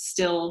 but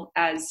still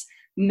as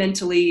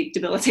mentally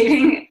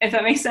debilitating, if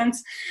that makes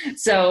sense.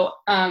 So,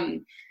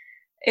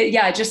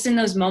 yeah, just in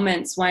those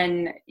moments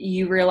when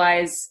you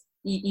realize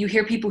you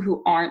hear people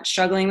who aren't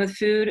struggling with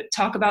food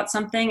talk about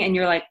something and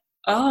you're like,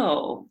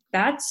 oh,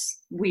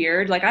 that's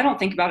weird. Like, I don't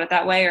think about it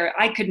that way, or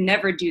I could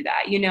never do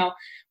that. You know,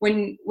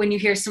 when you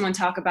hear someone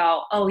talk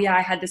about, oh yeah,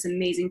 I had this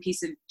amazing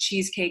piece of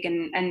cheesecake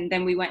and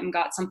then we went and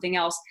got something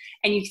else,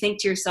 and you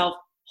think to yourself,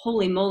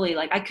 holy moly,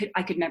 like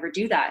I could never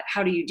do that.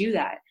 How do you do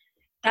that?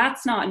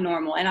 That's not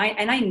normal. And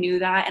I knew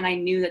that, and I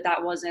knew that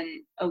that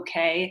wasn't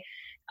okay.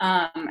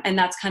 And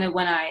that's kind of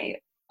when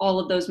all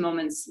of those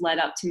moments led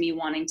up to me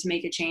wanting to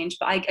make a change.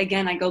 But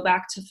I go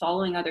back to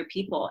following other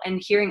people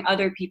and hearing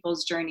other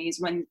people's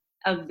journeys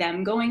of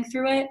them going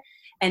through it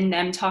and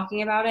them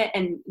talking about it,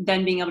 and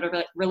then being able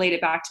to relate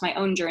it back to my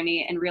own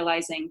journey and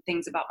realizing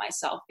things about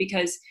myself,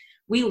 because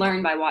we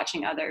learn by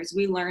watching others.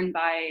 We learn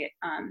by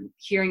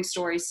hearing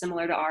stories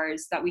similar to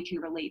ours that we can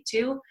relate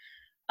to.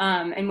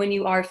 And when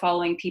you are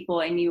following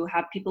people and you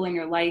have people in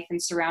your life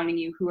and surrounding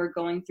you who are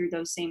going through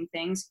those same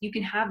things, you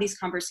can have these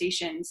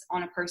conversations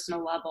on a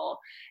personal level,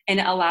 and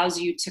it allows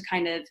you to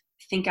kind of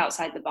think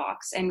outside the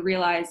box and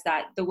realize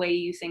that the way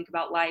you think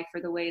about life,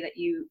 or the way that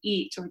you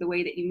eat, or the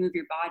way that you move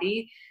your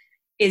body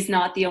is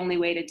not the only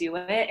way to do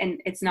it. And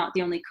it's not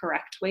the only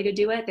correct way to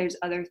do it. There's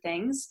other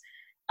things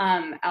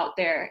out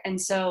there.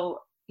 And so,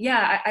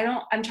 yeah,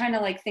 I'm trying to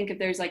like think if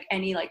there's like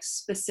any like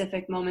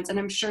specific moments, and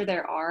I'm sure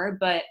there are,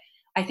 but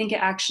I think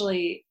it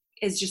actually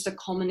is just a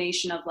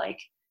culmination of like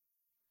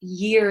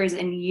years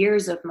and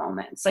years of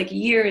moments, like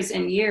years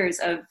and years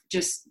of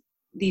just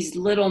these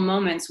little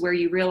moments where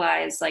you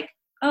realize like,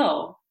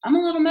 oh, I'm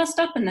a little messed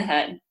up in the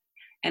head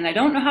and I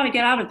don't know how to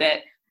get out of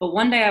it, but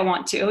one day I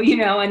want to, you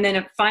know, and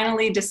then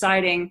finally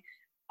deciding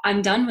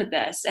I'm done with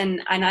this.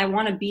 And I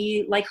want to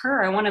be like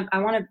her. I want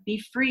to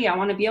be free. I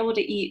want to be able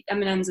to eat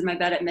M&Ms in my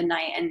bed at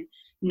midnight and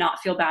not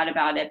feel bad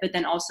about it, but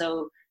then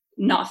also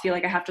not feel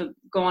like I have to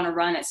go on a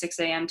run at 6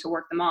 a.m. to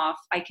work them off.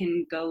 I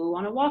can go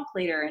on a walk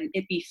later and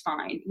it be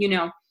fine, you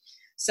know?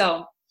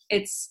 So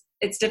it's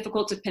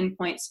difficult to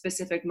pinpoint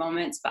specific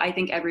moments, but I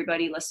think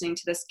everybody listening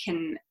to this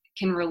can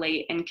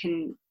relate and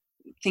can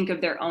think of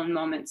their own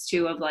moments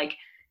too, of like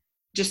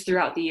just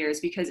throughout the years,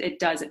 because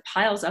it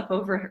piles up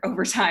over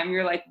time.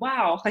 You're like,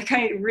 wow, like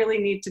I really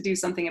need to do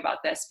something about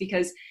this,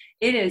 because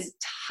it is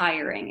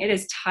tiring. It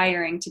is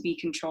tiring to be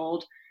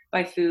controlled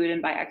by food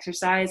and by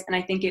exercise. And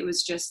I think it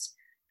was just,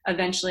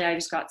 eventually I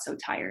just got so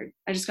tired.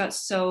 I just got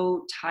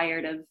so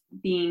tired of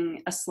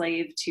being a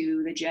slave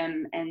to the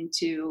gym and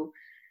to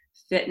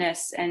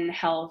fitness and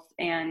health.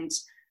 And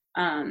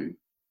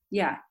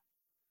yeah.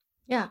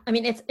 Yeah. I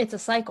mean, it's a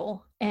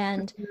cycle.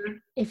 And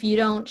Mhm. if you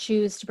don't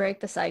choose to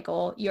break the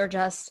cycle, you're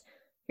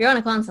on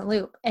a constant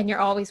loop and you're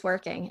always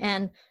working.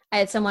 And I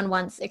had someone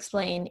once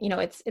explain,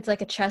 it's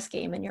like a chess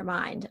game in your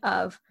mind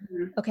of,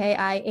 Mhm. okay,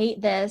 I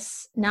ate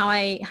this, now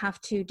I have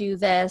to do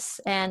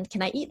this, and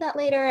can I eat that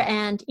later?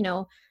 And,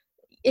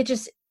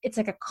 it's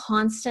like a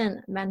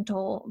constant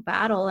mental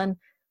battle. And,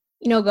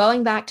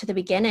 going back to the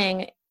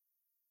beginning,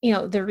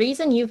 the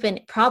reason you've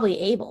been probably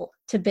able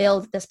to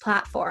build this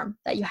platform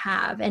that you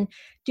have and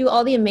do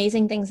all the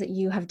amazing things that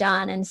you have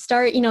done and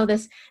start,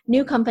 this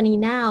new company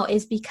now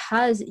is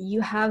because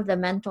you have the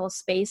mental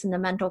space and the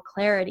mental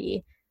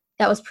clarity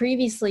that was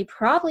previously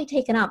probably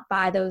taken up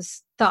by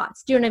those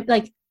thoughts. Do you know what I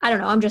mean? Like, I don't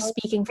know, I'm just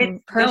speaking from No,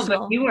 but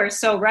personal. you are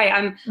so right.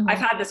 I've Mhm.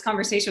 had this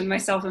conversation with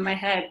myself in my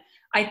head.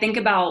 I think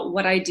about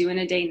what I do in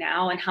a day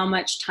now and how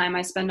much time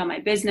I spend on my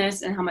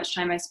business and how much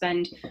time I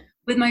spend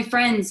with my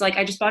friends. Like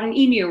I just bought an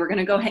emu. We're going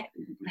to go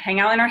hang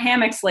out in our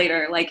hammocks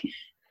later. Like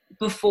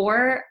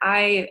before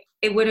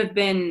it would have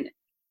been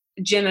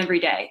gym every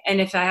day. And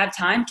if I have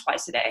time,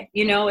 twice a day.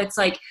 It's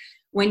like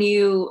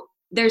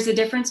there's a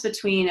difference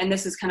between, and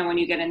this is kind of when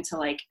you get into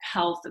like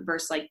health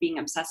versus like being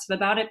obsessive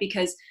about it,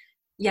 because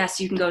yes,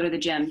 you can go to the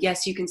gym.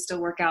 Yes, you can still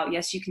work out.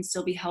 Yes, you can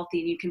still be healthy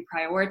and you can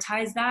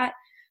prioritize that.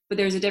 But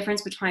there's a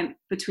difference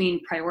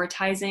between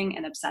prioritizing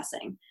and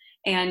obsessing.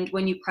 And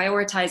when you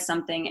prioritize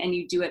something and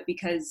you do it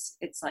because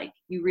it's like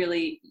you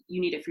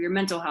need it for your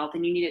mental health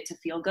and you need it to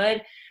feel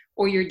good,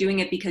 or you're doing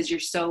it because you're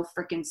so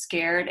freaking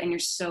scared and you're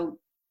so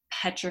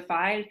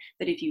petrified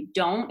that if you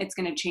don't, it's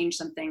going to change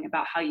something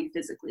about how you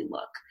physically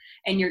look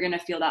and you're going to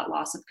feel that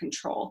loss of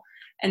control.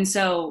 And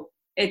so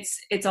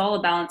it's all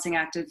a balancing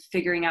act of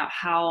figuring out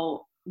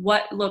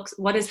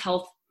what is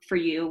health for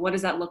you, what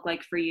does that look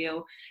like for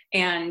you,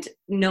 and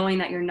knowing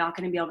that you're not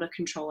going to be able to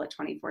control it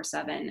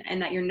 24/7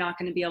 and that you're not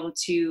going to be able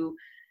to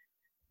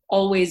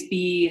always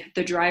be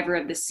the driver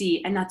of the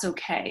seat, and that's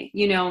okay.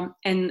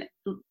 And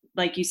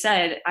like you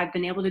said, I've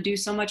been able to do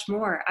so much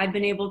more. I've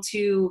been able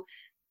to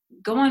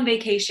go on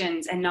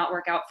vacations and not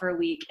work out for a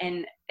week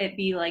and it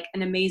be like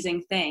an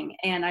amazing thing.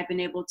 And I've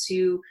been able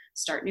to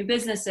start new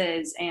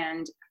businesses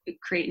and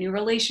create new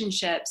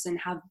relationships and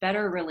have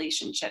better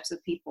relationships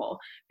with people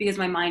because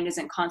my mind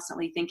isn't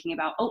constantly thinking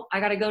about, oh, I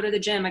got to go to the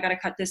gym. I got to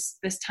cut this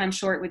time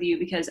short with you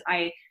because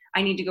I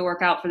need to go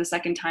work out for the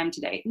second time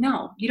today.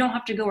 No, you don't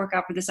have to go work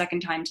out for the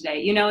second time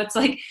today. It's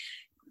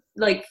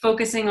like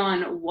focusing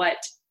on what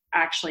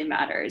actually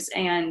matters.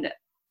 And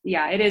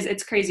yeah,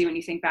 it's crazy when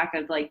you think back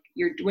of like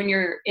when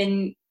you're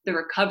in the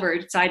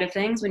recovered side of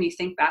things, when you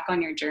think back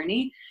on your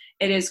journey,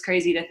 it is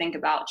crazy to think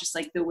about just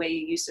like the way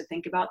you used to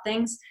think about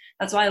things.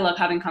 That's why I love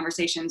having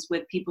conversations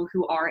with people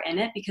who are in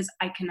it, because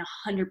I can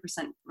 100%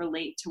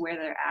 relate to where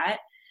they're at.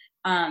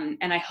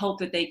 And I hope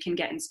that they can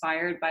get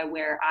inspired by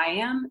where I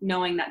am,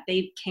 knowing that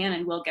they can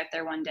and will get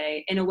there one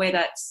day in a way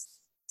that's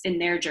in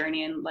their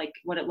journey and like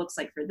what it looks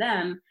like for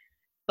them.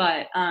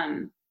 But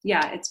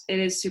yeah, it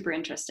is super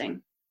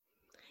interesting.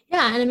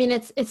 Yeah, and I mean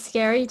it's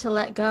scary to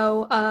let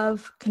go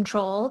of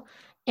control,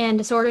 and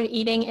disordered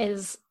eating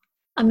is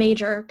a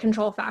major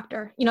control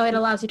factor. It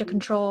allows you to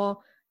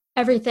control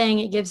everything.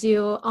 It gives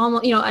you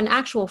almost, an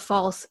actual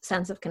false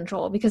sense of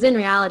control because in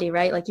reality,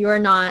 right? Like you're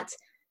not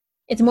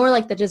it's more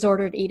like the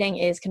disordered eating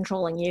is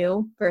controlling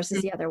you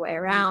versus the other way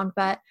around.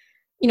 But,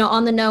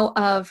 on the note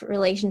of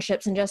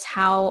relationships and just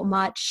how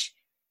much,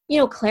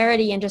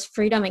 clarity and just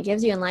freedom it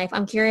gives you in life,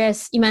 I'm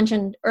curious, you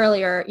mentioned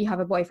earlier you have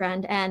a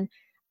boyfriend, and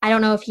I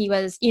don't know if he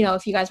was,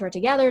 if you guys were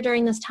together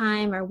during this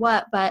time or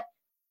what, but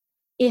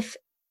if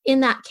in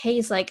that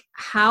case, like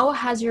how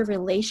has your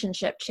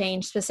relationship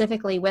changed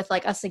specifically with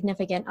like a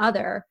significant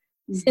other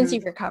since Mm-hmm.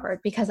 you've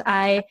recovered? Because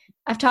I've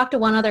talked to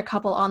one other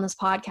couple on this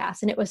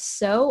podcast and it was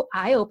so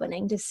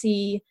eye-opening to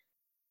see,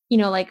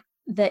 like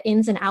the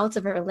ins and outs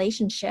of a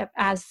relationship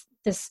as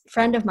this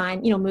friend of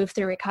mine, moved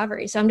through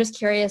recovery. So I'm just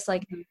curious,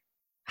 like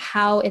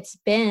how it's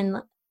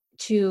been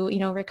to,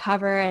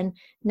 recover and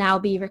now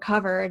be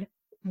recovered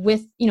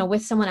with,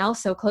 with someone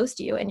else so close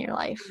to you in your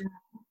life.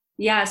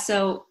 Yeah.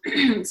 So,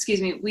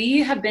 excuse me, we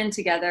have been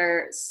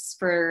together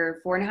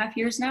for 4.5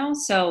 years now.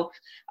 So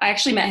I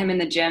actually met him in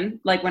the gym,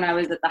 like when I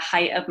was at the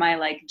height of my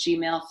like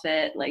Gmail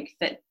fit, like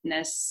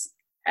fitness,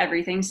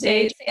 everything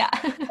stage. Yeah.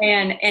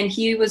 And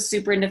he was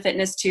super into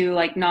fitness too,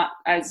 like not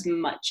as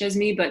much as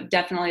me, but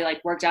definitely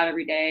like worked out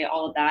every day,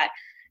 all of that.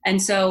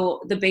 And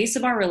so the base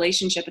of our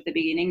relationship at the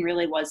beginning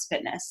really was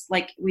fitness.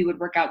 Like we would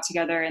work out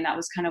together and that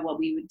was kind of what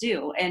we would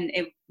do. And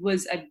it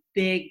was a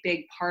big,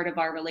 big part of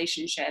our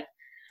relationship.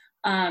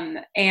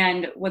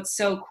 And what's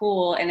so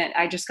cool, and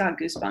I just got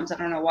goosebumps. I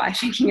don't know why I'm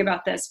thinking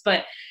about this,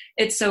 but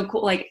it's so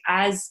cool. Like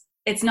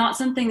it's not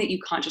something that you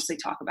consciously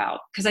talk about.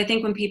 Cause I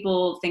think when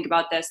people think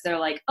about this, they're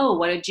like, oh,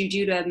 what did you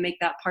do to make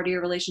that part of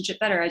your relationship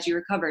better as you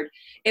recovered?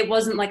 It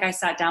wasn't like I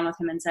sat down with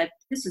him and said,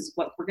 this is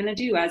what we're going to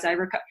do as I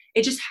recover.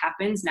 It just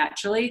happens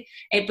naturally.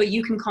 But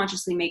you can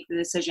consciously make the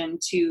decision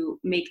to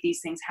make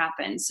these things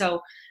happen.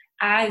 So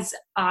as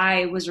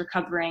I was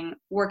recovering,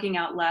 working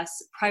out less,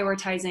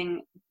 prioritizing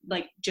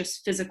like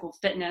just physical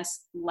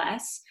fitness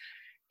less,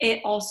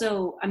 it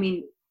also, I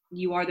mean,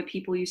 you are the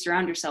people you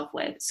surround yourself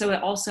with.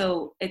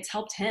 So it's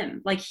helped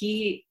him. Like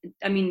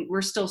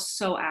we're still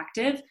so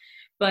active,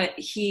 but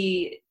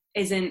he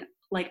isn't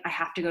like, I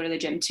have to go to the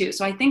gym too.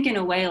 So I think in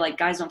a way, like,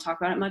 guys don't talk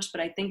about it much, but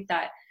I think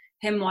that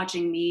him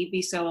watching me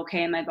be so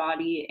okay in my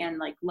body and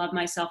like love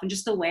myself and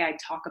just the way I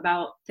talk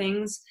about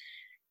things,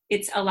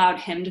 it's allowed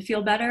him to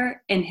feel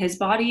better in his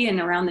body and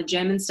around the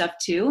gym and stuff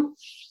too.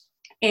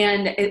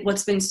 And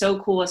what's been so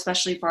cool,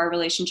 especially for our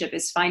relationship,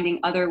 is finding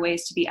other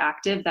ways to be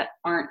active that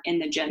aren't in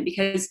the gym,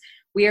 because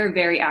we are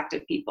very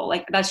active people.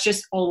 Like, that's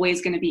just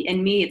always going to be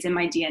in me. It's in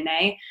my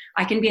DNA.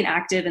 I can be an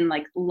active and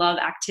like love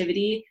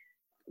activity,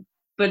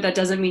 but that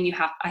doesn't mean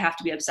I have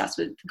to be obsessed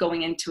with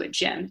going into a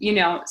gym, you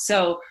know?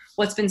 So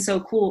what's been so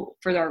cool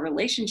for our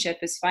relationship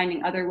is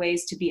finding other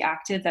ways to be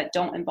active that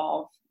don't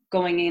involve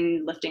going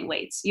in lifting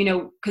weights, you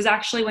know, because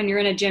actually when you're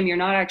in a gym, you're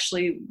not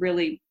actually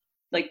really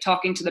like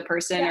talking to the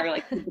person or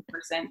like with the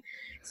person.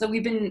 So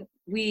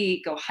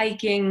we go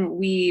hiking,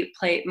 we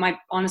play, my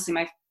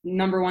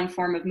number one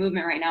form of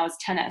movement right now is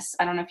tennis.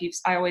 I don't know if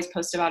I always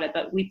post about it,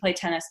 but we play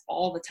tennis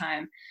all the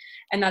time.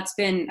 And that's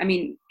been,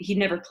 he'd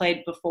never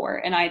played before,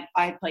 and I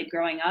played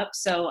growing up.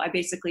 So I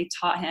basically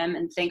taught him,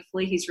 and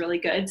thankfully he's really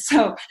good.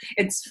 So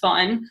it's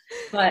fun,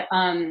 but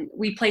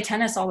we play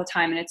tennis all the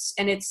time,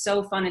 and it's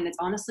so fun. And it's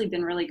honestly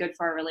been really good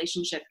for our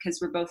relationship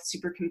because we're both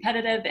super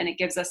competitive, and it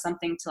gives us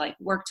something to like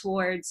work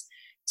towards,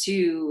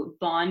 to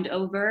bond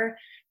over.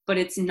 But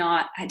it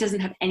doesn't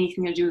have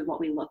anything to do with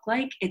what we look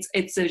like. It's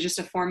just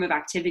a form of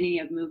activity,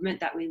 of movement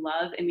that we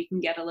love, and we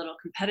can get a little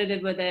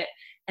competitive with it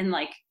and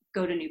like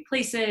go to new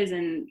places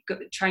and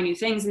try new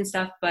things and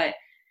stuff. But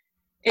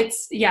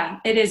it's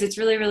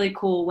really, really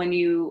cool when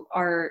you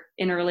are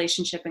in a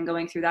relationship and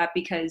going through that,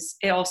 because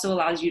it also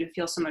allows you to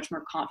feel so much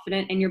more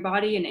confident in your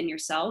body and in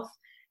yourself.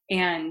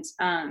 And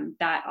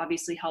that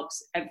obviously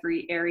helps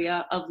every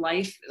area of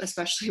life,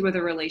 especially with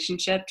a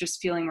relationship,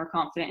 just feeling more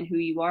confident in who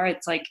you are.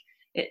 It's like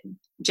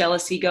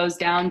jealousy goes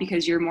down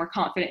because you're more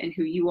confident in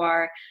who you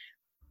are.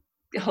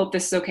 I hope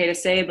this is okay to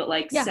say, but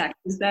like sex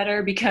is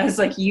better because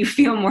like you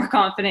feel more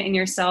confident in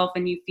yourself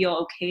and you feel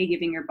okay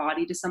giving your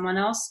body to someone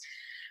else.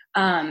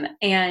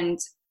 And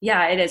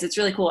yeah, it is. It's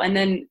really cool. And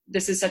then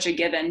this is such a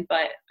given,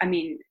 but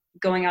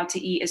going out to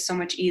eat is so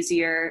much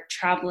easier.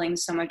 Traveling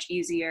so much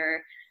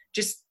easier.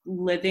 Just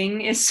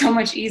living is so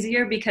much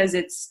easier because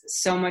it's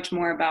so much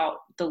more about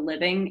the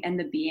living and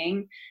the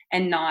being,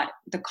 and not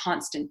the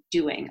constant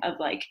doing of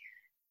like,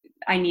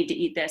 I need to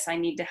eat this, I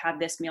need to have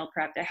this meal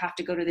prepped, I have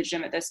to go to the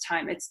gym at this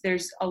time.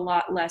 There's a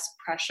lot less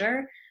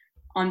pressure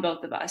on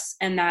both of us,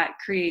 and that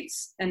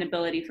creates an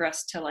ability for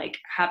us to like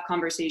have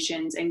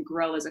conversations and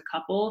grow as a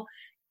couple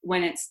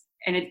when it's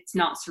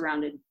not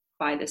surrounded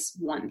by this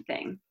one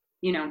thing,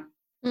 you know?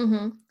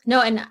 Mm-hmm.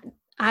 No, and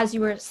as you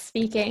were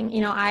speaking,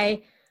 you know,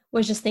 I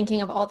was just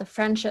thinking of all the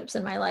friendships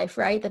in my life,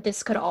 right? That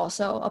this could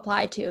also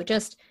apply to.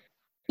 Just,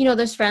 you know,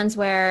 there's friends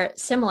where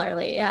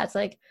similarly, it's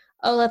like,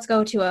 oh, let's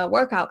go to a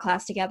workout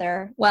class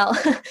together. Well,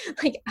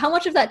 like how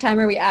much of that time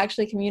are we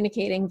actually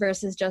communicating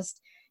versus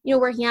just, you know,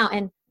 working out?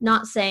 And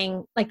not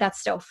saying like that's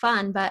still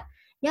fun, but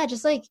yeah,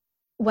 just like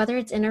whether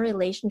it's in a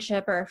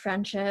relationship or a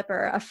friendship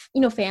or a,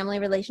 you know, family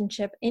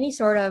relationship, any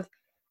sort of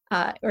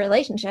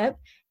relationship,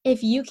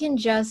 if you can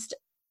just,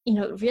 you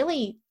know,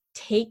 really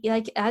take,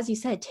 like, as you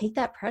said, take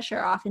that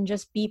pressure off and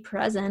just be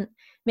present,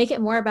 make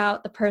it more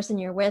about the person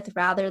you're with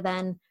rather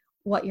than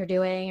what you're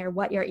doing or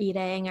what you're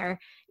eating or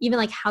even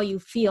like how you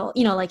feel,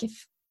 you know, like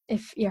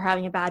if you're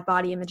having a bad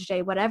body image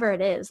day, whatever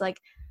it is, like,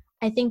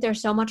 I think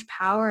there's so much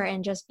power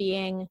in just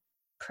being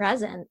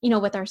present, you know,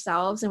 with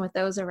ourselves and with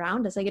those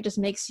around us. Like it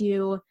makes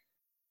you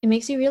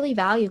really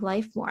value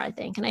life more, I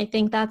think. And I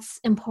think that's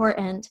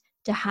important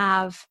to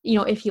have, you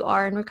know, if you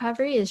are in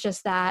recovery, is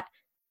just that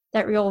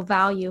real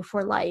value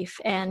for life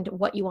and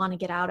what you want to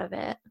get out of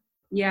it.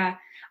 Yeah.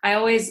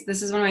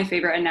 This is one of my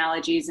favorite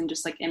analogies and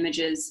just like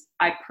images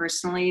I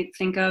personally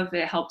think of.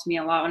 It helped me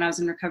a lot when I was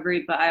in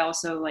recovery, but I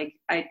also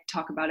I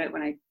talk about it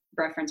when I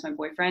reference my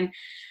boyfriend.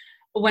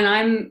 When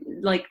I'm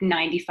like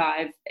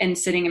 95 and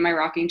sitting in my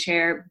rocking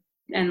chair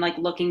and like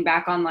looking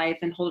back on life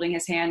and holding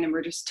his hand and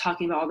we're just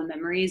talking about all the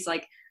memories,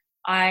 like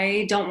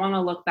I don't want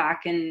to look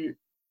back and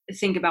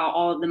think about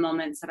all of the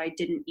moments that I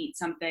didn't eat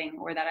something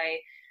or that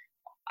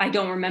I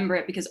don't remember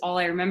it, because all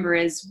I remember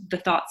is the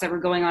thoughts that were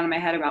going on in my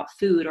head about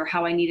food or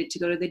how I needed to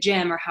go to the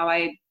gym or how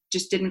I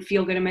just didn't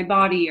feel good in my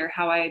body or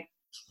how I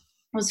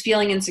was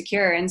feeling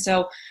insecure. And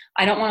so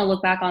I don't want to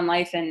look back on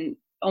life and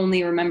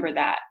only remember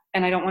that.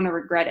 And I don't want to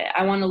regret it.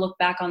 I want to look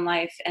back on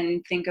life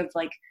and think of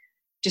like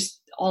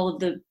just all of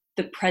the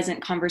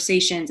present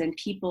conversations and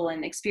people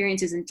and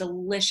experiences and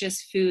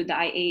delicious food that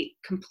I ate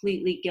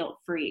completely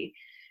guilt-free.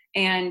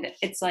 And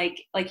it's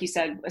like you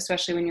said,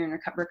 especially when you're in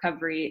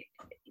recovery,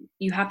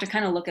 you have to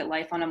kind of look at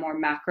life on a more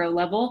macro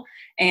level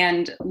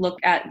and look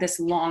at this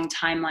long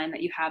timeline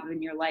that you have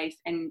in your life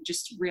and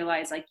just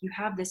realize like you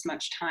have this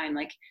much time.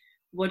 Like,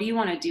 what do you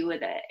want to do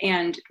with it?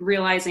 And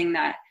realizing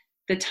that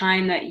the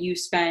time that you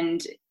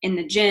spend in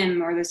the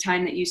gym or the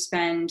time that you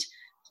spend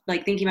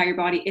like thinking about your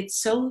body,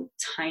 it's so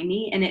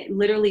tiny, and it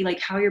literally, like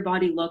how your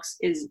body looks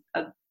is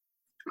a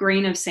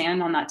grain of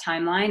sand on that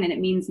timeline, and it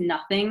means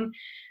nothing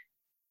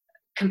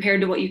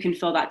compared to what you can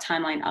fill that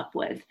timeline up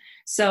with.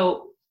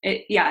 So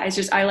it's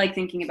just, I like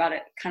thinking about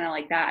it kind of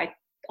like that. I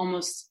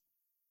almost,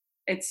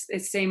 it's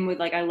same with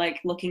like, I like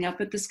looking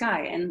up at the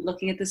sky and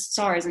looking at the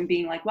stars and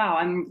being like, wow,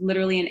 I'm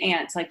literally an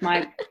ant. Like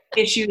my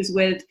issues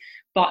with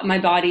my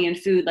body and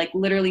food, like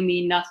literally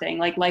mean nothing.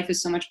 Like life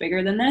is so much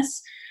bigger than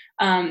this.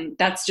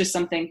 That's just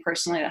something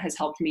personally that has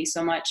helped me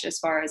so much as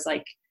far as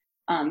like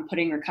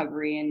putting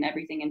recovery and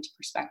everything into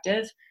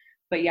perspective.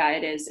 But yeah,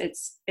 it is.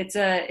 It's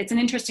an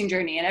interesting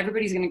journey, and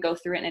everybody's going to go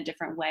through it in a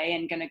different way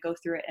and going to go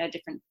through it at a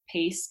different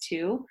pace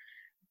too.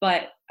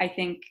 But I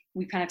think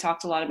we kind of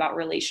talked a lot about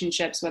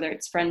relationships, whether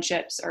it's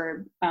friendships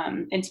or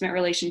intimate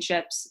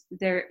relationships.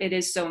 It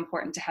is so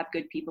important to have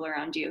good people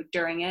around you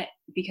during it,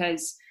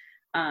 because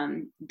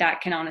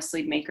that can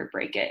honestly make or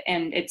break it.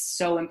 And it's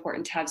so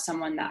important to have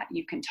someone that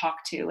you can talk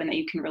to and that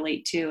you can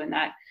relate to, and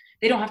that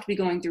they don't have to be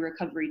going through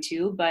recovery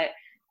too. But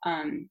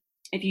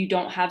if you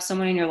don't have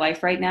someone in your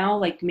life right now,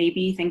 like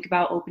maybe think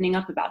about opening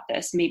up about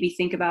this, maybe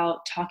think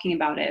about talking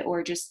about it,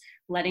 or just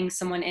letting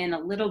someone in a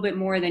little bit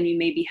more than you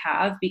maybe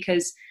have,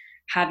 because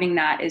having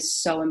that is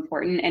so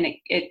important, and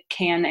it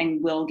can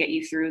and will get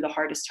you through the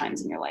hardest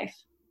times in your life.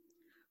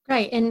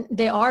 Right. And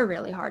they are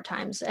really hard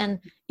times. And,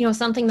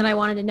 something that I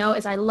wanted to know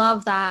is I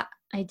love that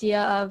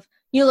idea of,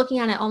 looking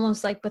at it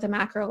almost like with a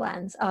macro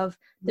lens of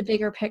the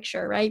bigger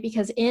picture, right?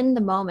 Because in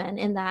the moment,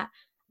 in that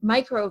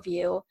micro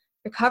view,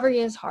 recovery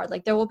is hard.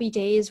 Like there will be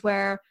days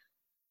where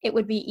it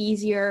would be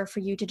easier for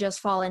you to just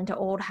fall into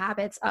old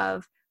habits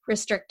of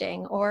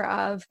restricting, or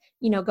of,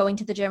 going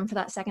to the gym for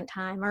that second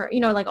time, or,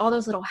 like all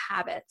those little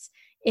habits.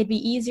 It'd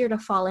be easier to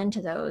fall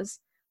into those.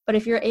 But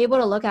if you're able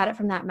to look at it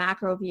from that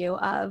macro view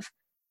of,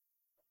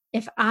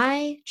 if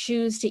I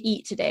choose to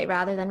eat today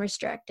rather than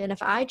restrict, and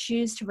if I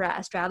choose to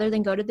rest rather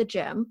than go to the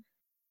gym,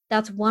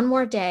 that's one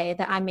more day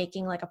that I'm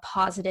making like a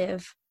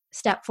positive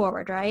step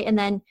forward, right? And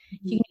then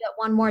you can do that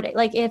one more day.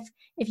 Like if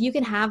you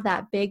can have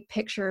that big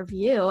picture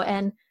view,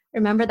 and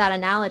remember that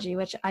analogy,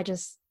 which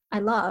I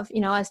love,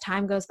 as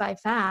time goes by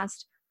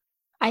fast,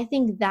 I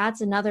think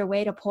that's another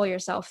way to pull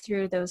yourself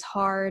through those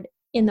hard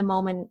in the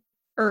moment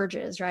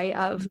urges, right?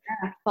 Of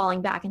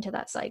falling back into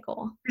that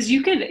cycle. Because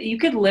you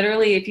could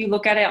literally, if you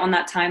look at it on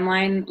that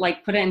timeline,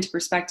 like put it into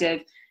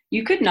perspective,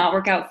 you could not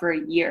work out for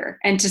a year.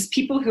 And just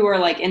people who are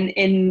like in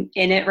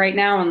it right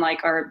now and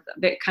like are a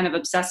bit kind of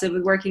obsessive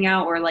with working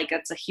out, or like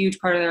that's a huge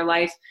part of their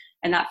life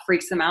and that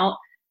freaks them out.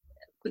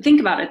 But think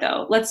about it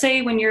though. Let's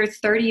say when you're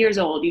 30 years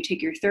old, you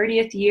take your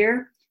 30th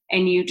year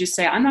and you just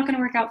say, I'm not going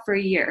to work out for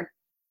a year.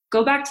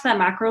 Go back to that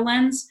macro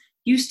lens.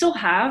 You still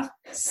have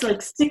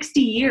like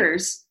 60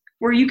 years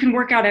where you can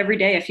work out every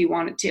day if you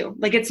wanted to.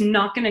 Like it's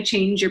not going to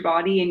change your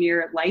body and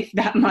your life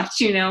that much,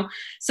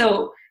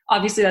 So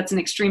obviously that's an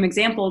extreme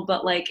example,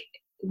 but like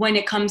when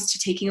it comes to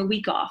taking a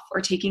week off or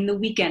taking the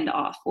weekend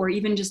off or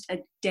even just a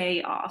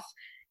day off,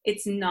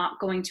 it's not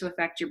going to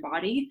affect your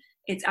body.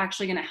 It's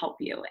actually going to help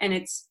you. And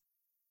it's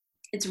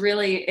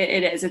really,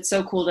 it is. It's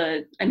so cool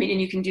and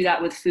you can do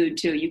that with food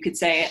too. You could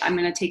say, I'm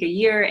going to take a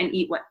year and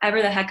eat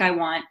whatever the heck I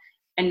want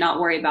and not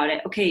worry about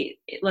it. Okay,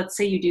 let's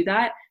say you do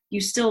that.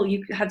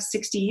 You have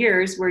 60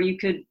 years where you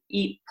could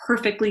eat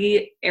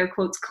perfectly, air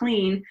quotes,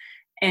 clean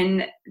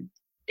and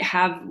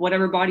have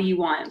whatever body you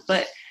want.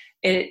 But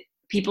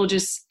people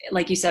just,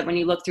 like you said, when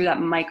you look through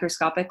that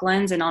microscopic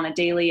lens and on a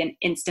daily and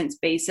instance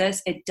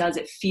basis,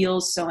 it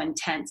feels so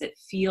intense. It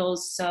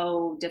feels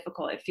so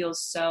difficult. It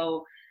feels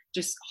so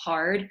just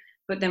hard.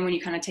 But then when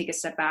you kind of take a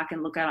step back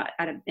and look at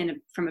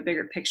it from a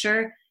bigger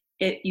picture,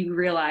 you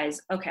realize,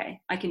 okay,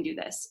 I can do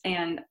this.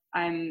 And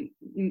I'm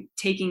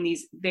taking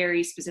these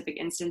very specific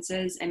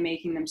instances and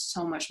making them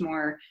so much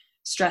more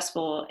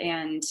stressful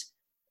and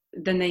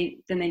than they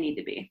need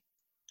to be.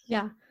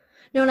 Yeah.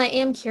 No, and I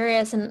am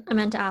curious, and I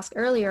meant to ask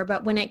earlier,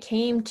 but when it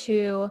came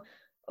to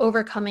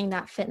overcoming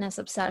that fitness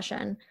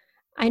obsession,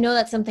 I know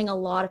that's something a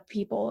lot of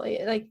people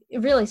like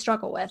really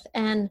struggle with.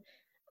 And,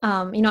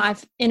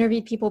 I've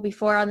interviewed people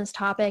before on this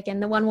topic,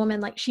 and the one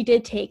woman, like she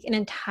did take an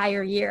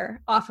entire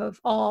year off of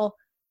all,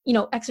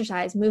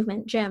 exercise,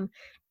 movement, gym.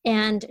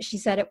 And she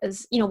said it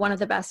was, one of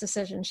the best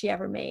decisions she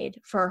ever made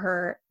for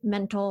her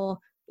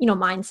mental,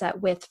 mindset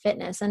with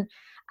fitness. And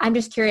I'm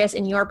just curious,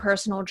 in your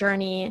personal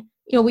journey,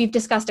 we've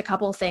discussed a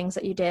couple of things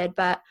that you did,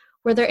 but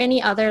were there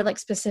any other like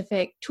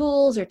specific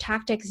tools or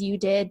tactics you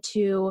did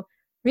to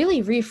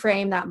really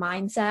reframe that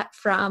mindset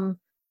from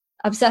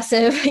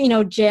obsessive,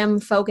 gym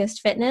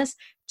focused fitness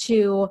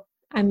to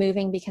I'm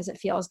moving because it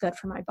feels good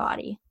for my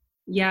body?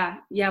 Yeah,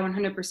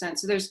 100%.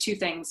 So there's two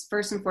things.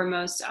 First and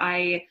foremost,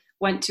 I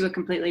went to a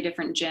completely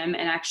different gym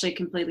and actually a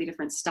completely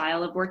different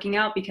style of working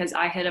out, because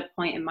I hit a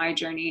point in my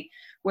journey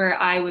where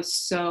I was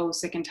so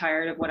sick and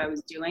tired of what I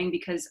was doing,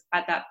 because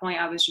at that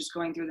point I was just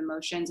going through the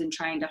motions and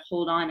trying to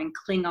hold on and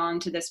cling on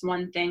to this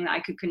one thing that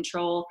I could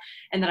control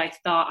and that I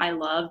thought I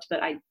loved,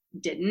 but I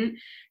didn't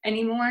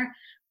anymore.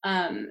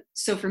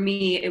 So for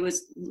me, it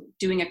was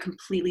doing a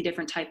completely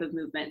different type of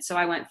movement. So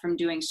I went from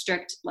doing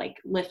strict, like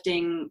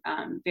lifting,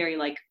 very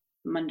like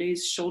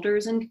Monday's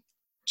shoulders and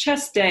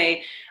chest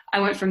day, I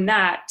went from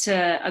that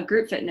to a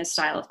group fitness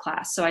style of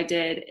class. So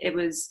it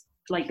was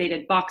like they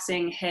did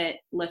boxing, HIIT,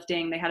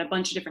 lifting. They had a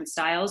bunch of different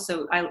styles.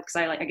 So I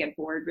get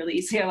bored really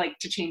easily. I like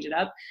to change it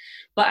up.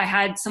 But I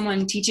had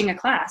someone teaching a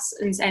class,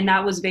 and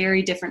that was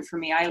very different for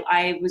me.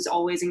 I was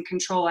always in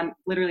control. I'm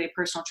literally a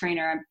personal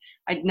trainer.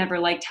 I'd never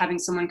liked having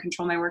someone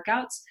control my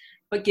workouts,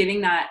 but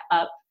giving that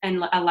up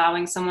and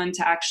allowing someone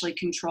to actually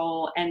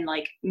control and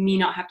like me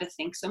not have to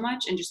think so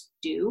much and just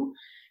do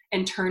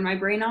and turn my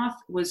brain off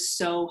was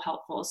so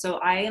helpful. So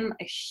I am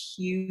a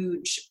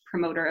huge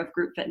promoter of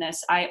group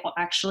fitness. I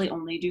actually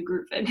only do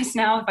group fitness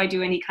now. If I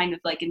do any kind of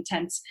like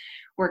intense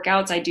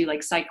workouts, I do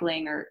like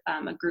cycling or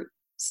a group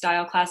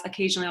style class.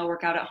 Occasionally I'll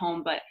work out at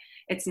home, but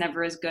it's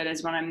never as good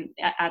as when I'm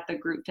at the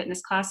group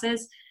fitness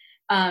classes.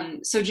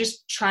 So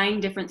just trying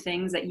different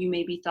things that you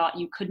maybe thought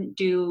you couldn't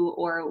do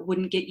or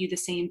wouldn't get you the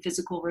same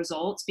physical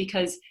results,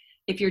 because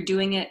if you're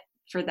doing it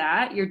for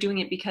that, you're doing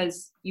it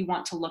because you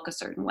want to look a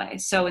certain way.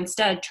 So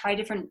instead, try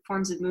different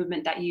forms of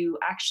movement that you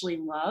actually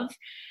love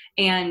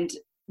and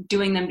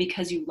doing them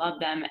because you love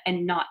them,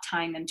 and not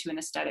tying them to an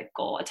aesthetic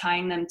goal,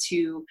 tying them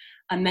to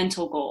a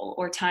mental goal,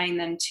 or tying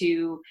them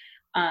to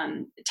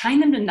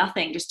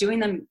nothing, just doing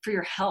them for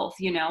your health,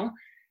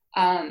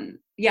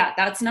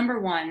 that's number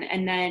one.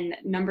 And then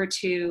number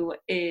two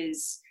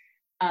is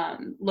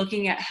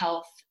looking at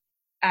health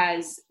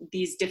as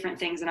these different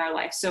things in our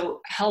life.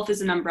 So health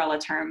is an umbrella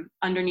term.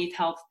 Underneath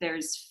health,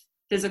 there's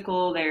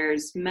physical,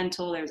 there's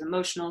mental, there's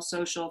emotional,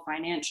 social,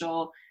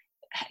 financial,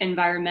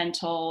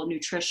 environmental,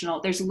 nutritional.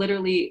 There's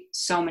literally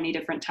so many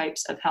different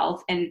types of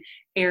health and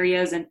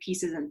areas and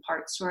pieces and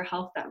parts to our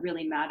health that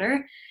really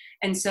matter.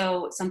 And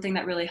so something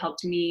that really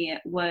helped me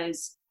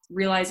was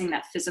realizing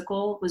that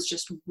physical was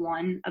just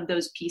one of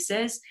those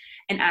pieces.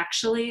 And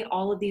actually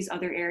all of these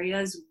other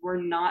areas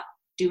were not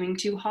doing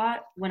too hot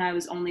when I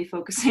was only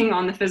focusing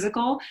on the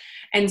physical.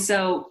 And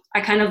so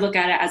I kind of look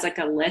at it as like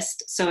a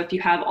list. So if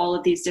you have all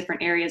of these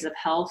different areas of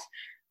health,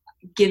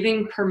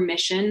 giving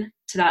permission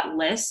to that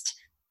list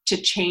to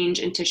change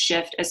and to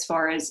shift as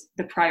far as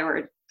the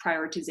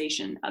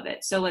prioritization of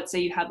it. So let's say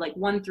you have like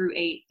 1 through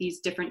 8,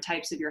 these different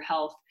types of your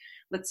health.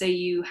 Let's say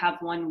you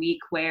have one week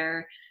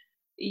where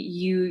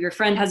your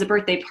friend has a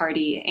birthday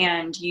party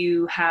and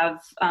you have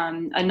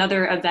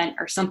another event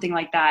or something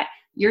like that.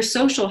 Your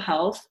social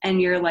health and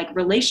your like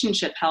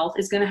relationship health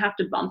is going to have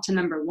to bump to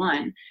number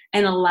 1,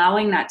 and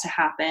allowing that to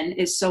happen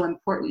is so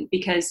important,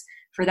 because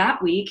for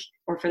that week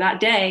or for that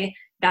day,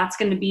 that's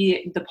going to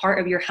be the part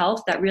of your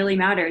health that really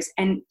matters.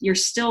 And you're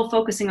still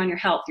focusing on your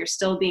health. You're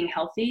still being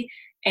healthy.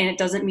 And it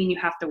doesn't mean you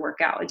have to work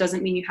out. It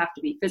doesn't mean you have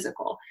to be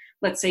physical.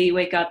 Let's say you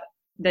wake up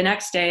the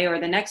next day or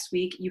the next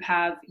week, you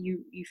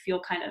feel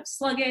kind of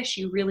sluggish.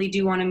 You really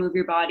do want to move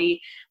your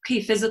body.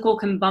 Okay, physical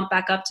can bump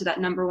back up to that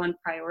number 1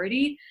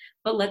 priority.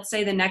 But let's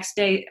say the next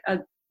day a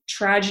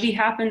tragedy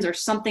happens or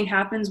something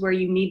happens where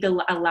you need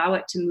to allow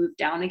it to move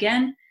down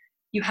again.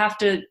 You have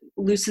to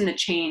loosen the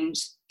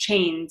chains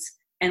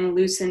and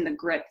loosen the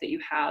grip that you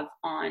have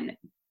on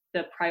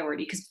the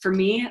priority. Because for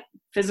me,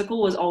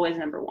 physical was always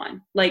number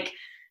 1. Like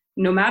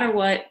no matter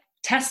what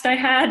test I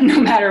had, no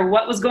matter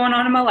what was going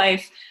on in my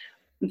life,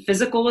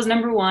 physical was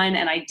number 1,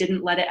 and I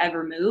didn't let it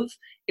ever move.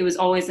 It was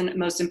always the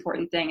most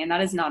important thing, and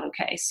that is not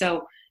okay.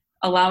 So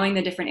allowing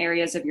the different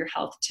areas of your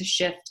health to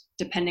shift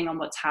depending on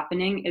what's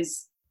happening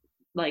is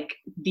like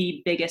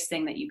the biggest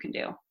thing that you can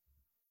do.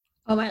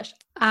 Oh my gosh.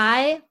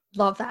 I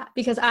love that,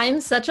 because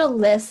I'm such a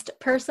list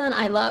person.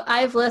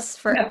 I have lists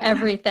for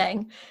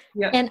everything.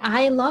 Yep. And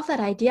I love that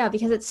idea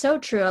because it's so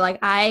true. Like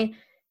I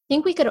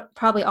think we could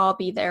probably all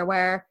be there,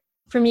 where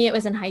for me, it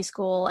was in high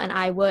school, and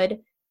I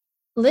would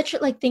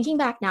literally, like thinking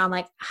back now, I'm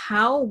like,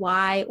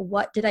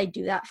 what did I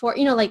do that for?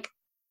 Like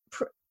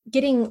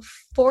getting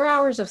 4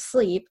 hours of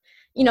sleep,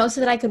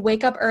 so that I could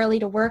wake up early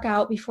to work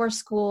out before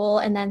school,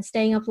 and then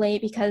staying up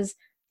late because,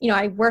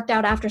 I worked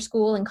out after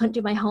school and couldn't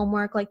do my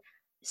homework, like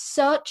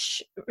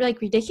such like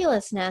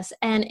ridiculousness.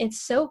 And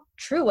it's so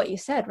true what you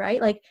said,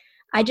 right? Like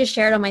I just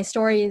shared on my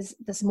stories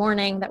this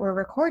morning that we're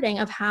recording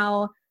of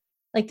how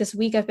like this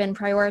week I've been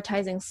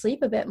prioritizing sleep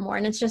a bit more.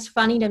 And it's just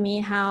funny to me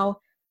how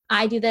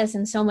I do this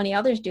and so many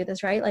others do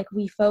this, right? Like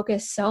we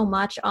focus so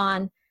much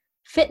on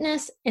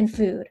fitness and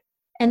food.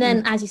 And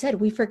then, as you said,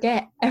 we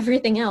forget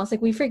everything else.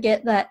 Like we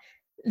forget that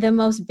the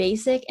most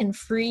basic and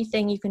free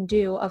thing you can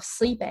do of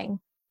sleeping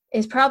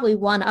is probably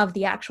one of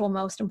the actual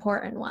most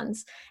important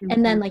ones. Mm-hmm.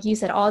 And then, like you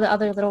said, all the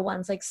other little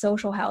ones like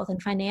social health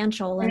and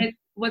financial. And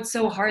what's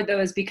so hard though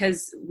is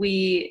because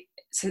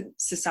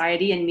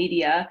society and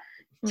media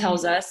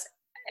tells us,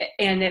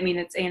 and I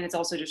mean, it's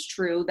also just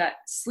true that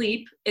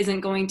sleep isn't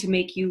going to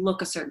make you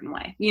look a certain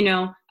way.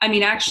 I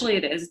mean, actually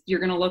it is. You're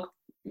going to look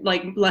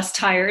like less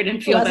tired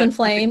and feel less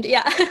inflamed.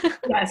 Yeah.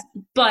 Yes.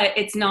 But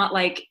it's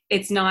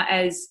not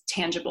as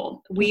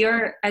tangible. We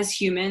are, as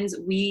humans,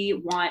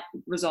 we want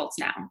results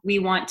now. We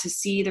want to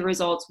see the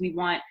results. We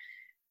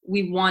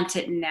want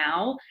it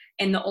now.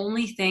 And the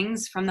only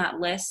things from that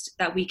list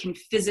that we can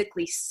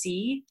physically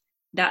see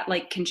that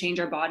like can change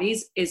our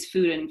bodies is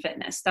food and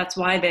fitness. That's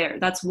why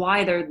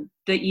they're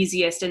the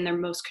easiest and they're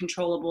most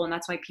controllable. And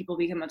that's why people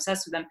become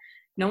obsessed with them.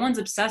 No one's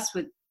obsessed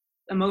with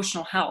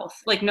emotional health.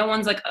 Like no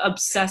one's like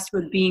obsessed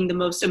with being the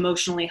most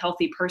emotionally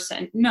healthy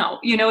person. No,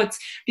 it's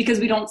because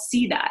we don't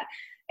see that,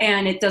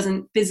 and it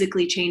doesn't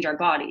physically change our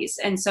bodies.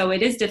 And so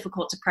it is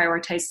difficult to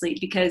prioritize sleep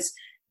because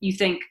you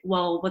think,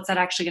 well, what's that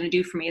actually going to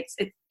do for me?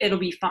 It'll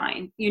be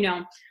fine,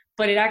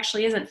 but it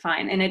actually isn't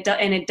fine. And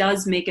it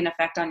does make an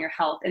effect on your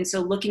health. And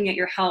so looking at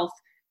your health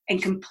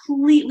and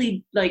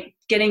completely like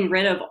getting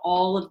rid of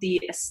all of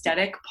the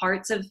aesthetic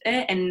parts of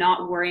it and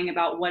not worrying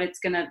about what it's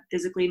going to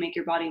physically make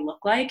your body look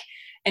like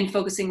and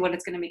focusing what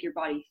it's going to make your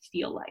body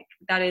feel like.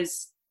 That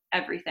is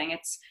everything.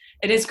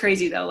 It is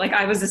crazy though. Like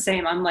I was the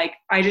same. I'm like,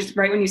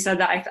 right when you said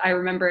that, I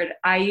remembered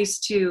I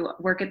used to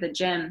work at the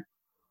gym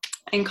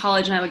in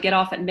college and I would get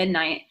off at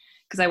midnight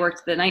because I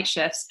worked the night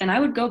shifts, and I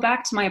would go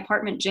back to my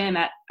apartment gym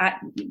at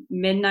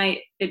midnight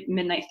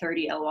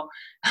 30, lol,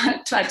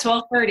 at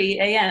 12:30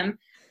 a.m.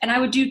 and I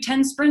would do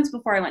 10 sprints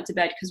before I went to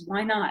bed, because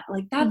why not?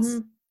 Like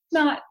that's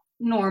not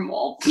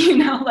normal,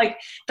 like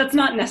that's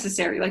not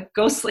necessary. Like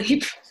go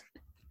sleep.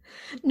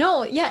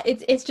 No, yeah,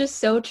 it's just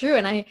so true.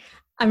 And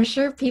I'm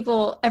sure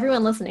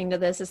everyone listening to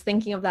this is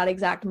thinking of that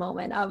exact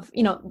moment of,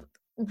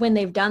 when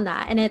they've done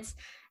that. And it's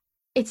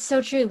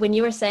so true. When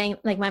you were saying,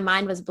 like, my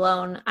mind was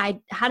blown, I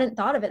hadn't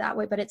thought of it that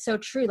way, but it's so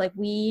true. Like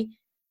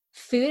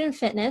food and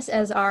fitness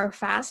as our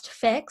fast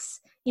fix,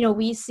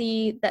 we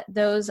see that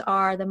those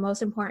are the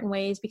most important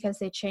ways because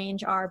they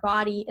change our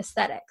body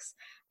aesthetics.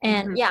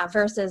 And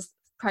versus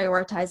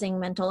prioritizing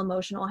mental,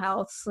 emotional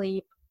health,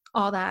 sleep,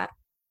 all that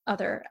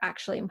other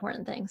actually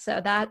important things. So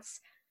that's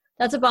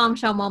a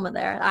bombshell moment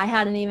there. I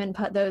hadn't even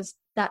put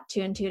that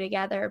two and two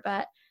together,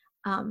 but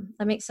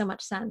that makes so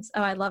much sense.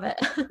 Oh, I love it.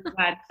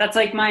 That's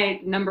like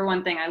my number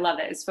one thing. I love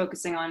it, is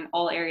focusing on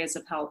all areas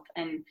of health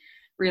and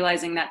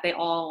realizing that they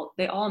all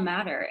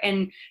matter.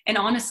 And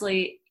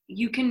honestly,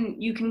 you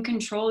can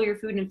control your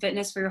food and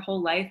fitness for your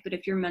whole life, but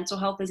if your mental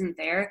health isn't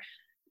there,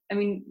 I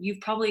mean,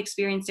 you've probably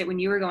experienced it when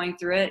you were going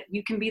through it.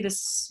 You can be the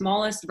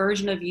smallest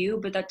version of you,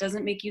 but that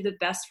doesn't make you the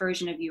best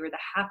version of you or the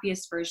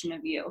happiest version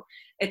of you.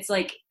 It's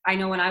like, I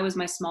know when I was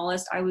my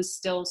smallest, I was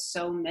still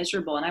so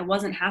miserable and I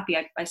wasn't happy.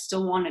 I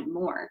still wanted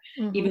more,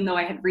 even though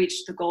I had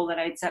reached the goal that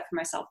I had set for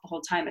myself the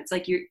whole time. It's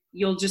like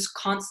you'll just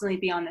constantly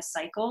be on this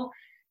cycle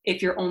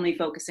if you're only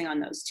focusing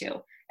on those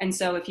two. And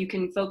so if you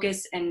can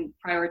focus and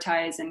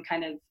prioritize and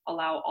kind of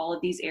allow all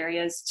of these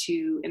areas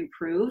to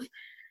improve,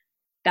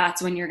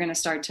 that's when you're going to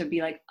start to be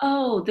like,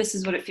 oh, this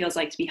is what it feels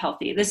like to be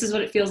healthy. This is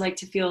what it feels like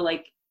to feel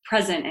like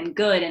present and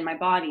good in my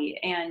body.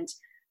 And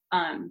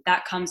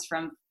that comes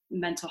from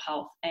mental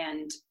health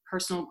and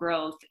personal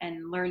growth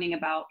and learning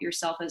about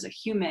yourself as a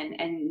human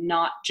and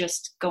not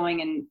just going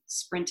and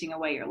sprinting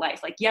away your life.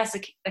 Like, yes,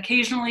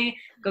 occasionally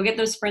go get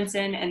those sprints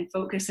in and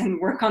focus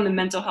and work on the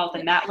mental health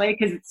in that way.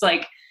 Cause it's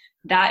like,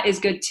 that is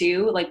good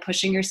too. Like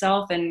pushing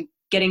yourself and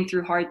getting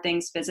through hard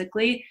things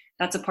physically.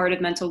 That's a part of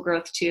mental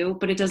growth too,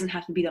 but it doesn't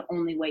have to be the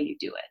only way you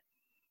do it.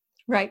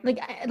 Right. Like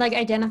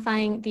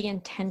identifying the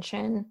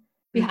intention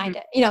behind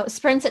it.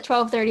 Sprints at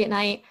 12:30 at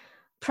night,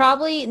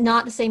 probably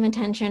not the same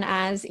intention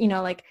as,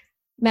 like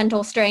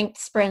mental strength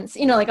sprints,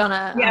 like on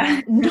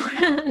a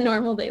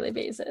normal daily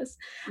basis.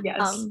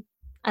 Yes.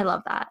 I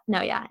love that.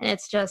 No, yeah. And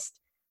it's just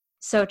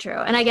so true.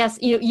 And I guess,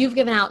 you've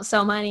given out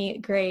so many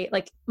great,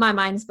 like my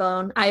mind's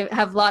blown. I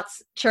have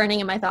lots churning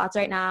in my thoughts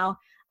right now.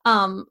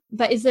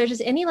 But is there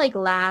just any like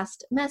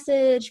last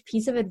message,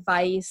 piece of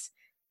advice,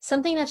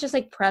 something that's just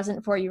like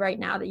present for you right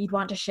now that you'd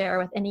want to share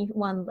with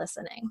anyone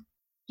listening?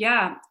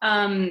 Yeah.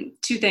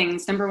 Two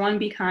things. Number one,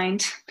 be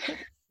kind.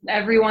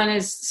 Everyone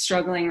is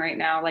struggling right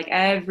now. Like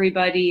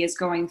everybody is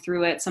going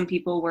through it. Some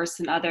people worse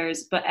than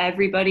others, but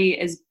everybody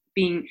is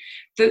being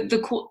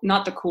the cool,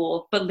 not the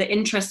cool, but the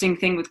interesting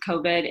thing with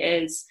COVID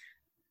is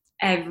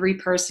every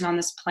person on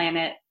this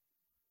planet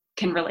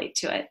can relate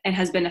to it and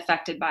has been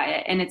affected by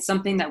it. And it's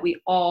something that we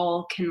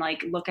all can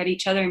like look at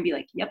each other and be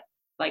like, yep,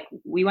 like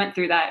we went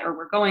through that or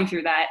we're going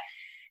through that.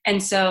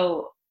 And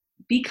so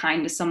be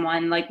kind to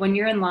someone. Like when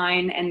you're in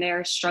line and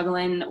they're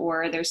struggling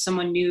or there's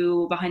someone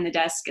new behind the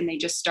desk and they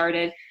just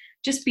started,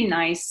 just be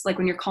nice. Like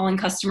when you're calling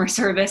customer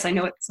service, I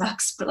know it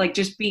sucks, but like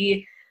just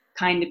be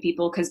kind to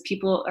people, because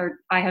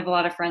I have a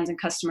lot of friends in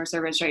customer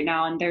service right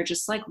now and they're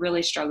just like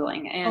really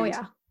struggling. And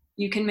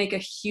you can make a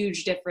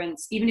huge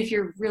difference. Even if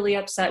you're really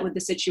upset with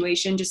the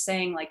situation, just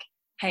saying like,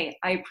 hey,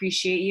 I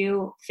appreciate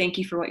you. Thank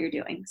you for what you're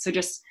doing. So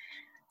just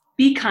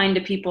be kind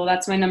to people.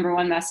 That's my number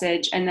one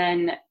message. And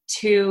then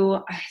two,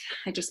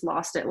 I just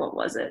lost it. What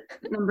was it?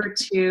 Number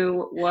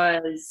two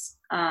was,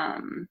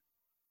 I'm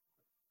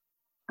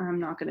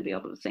not going to be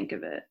able to think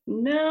of it.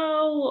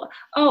 No.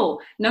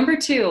 Oh, number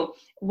two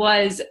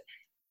was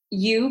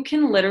you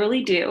can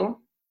literally do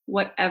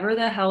whatever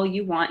the hell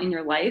you want in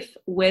your life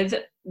with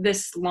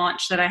this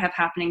launch that I have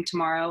happening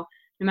tomorrow.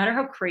 No matter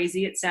how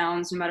crazy it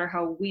sounds, no matter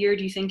how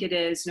weird you think it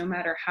is, no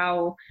matter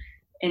how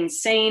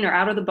insane or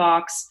out of the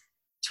box,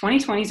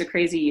 2020 is a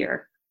crazy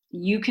year.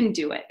 you can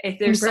do it. If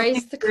there's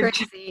embrace the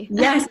crazy.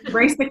 Yes,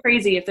 embrace the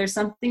crazy. If there's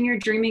something you're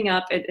dreaming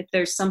up, if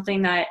there's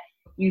something that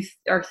you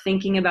are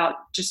thinking about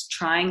just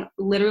trying,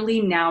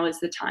 literally now is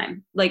the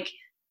time. Like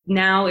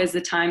now is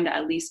the time to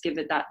at least give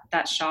it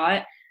that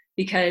shot,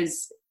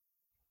 because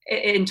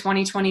in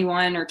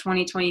 2021 or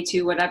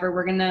 2022, whatever,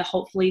 we're going to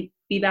hopefully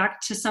be back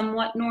to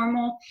somewhat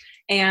normal,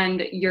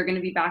 and you're going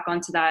to be back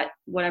onto that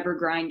whatever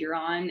grind you're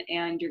on,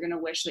 and you're going to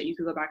wish that you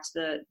could go back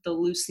to the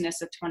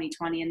looseness of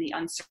 2020 and the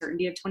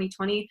uncertainty of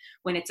 2020,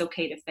 when it's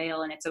okay to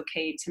fail and it's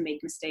okay to make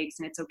mistakes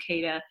and it's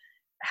okay to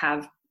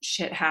have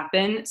shit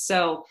happen.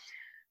 So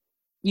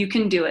you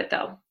can do it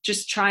though.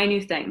 Just try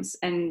new things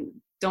and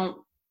don't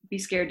be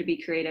scared to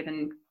be creative,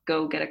 and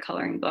go get a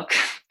coloring book.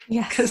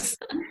 Yes. Because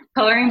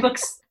coloring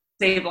books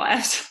save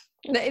lives.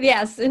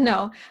 Yes,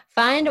 no,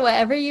 find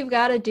whatever you've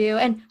got to do.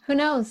 And who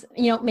knows,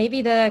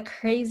 maybe the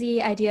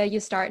crazy idea you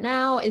start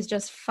now is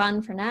just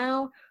fun for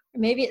now. Or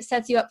maybe it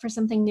sets you up for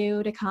something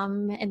new to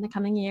come in the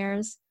coming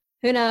years.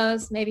 Who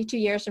knows, maybe 2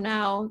 years from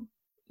now,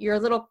 your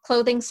little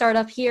clothing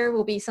startup here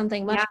will be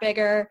something much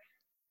bigger.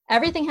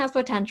 Everything has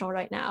potential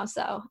right now.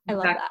 So I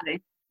love that.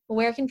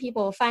 Where can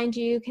people find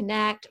you,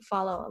 connect,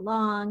 follow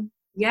along?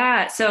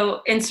 Yeah.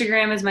 So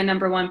Instagram is my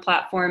number one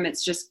platform.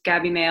 It's just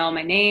Gabby Mail,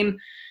 my name.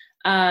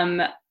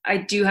 I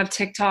do have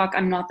TikTok.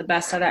 I'm not the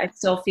best at it. I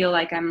still feel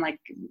like I'm like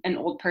an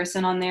old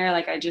person on there.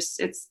 Like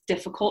it's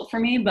difficult for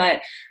me,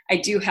 but I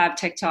do have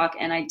TikTok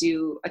and I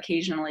do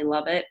occasionally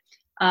love it.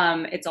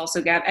 It's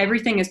also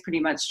everything is pretty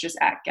much just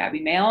at Gabby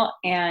Mail.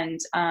 And,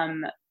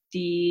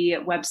 the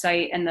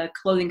website and the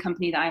clothing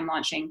company that I'm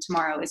launching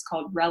tomorrow is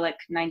called Relic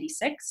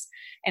 96,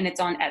 and it's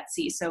on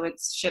Etsy. So it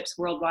ships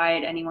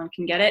worldwide. Anyone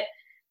can get it.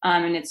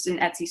 And it's an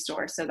Etsy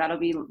store. So that'll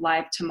be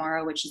live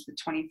tomorrow, which is the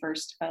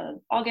 21st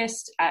of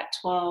August at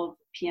 12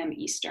 p.m.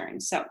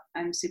 Eastern. So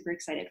I'm super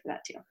excited for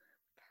that too.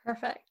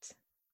 Perfect.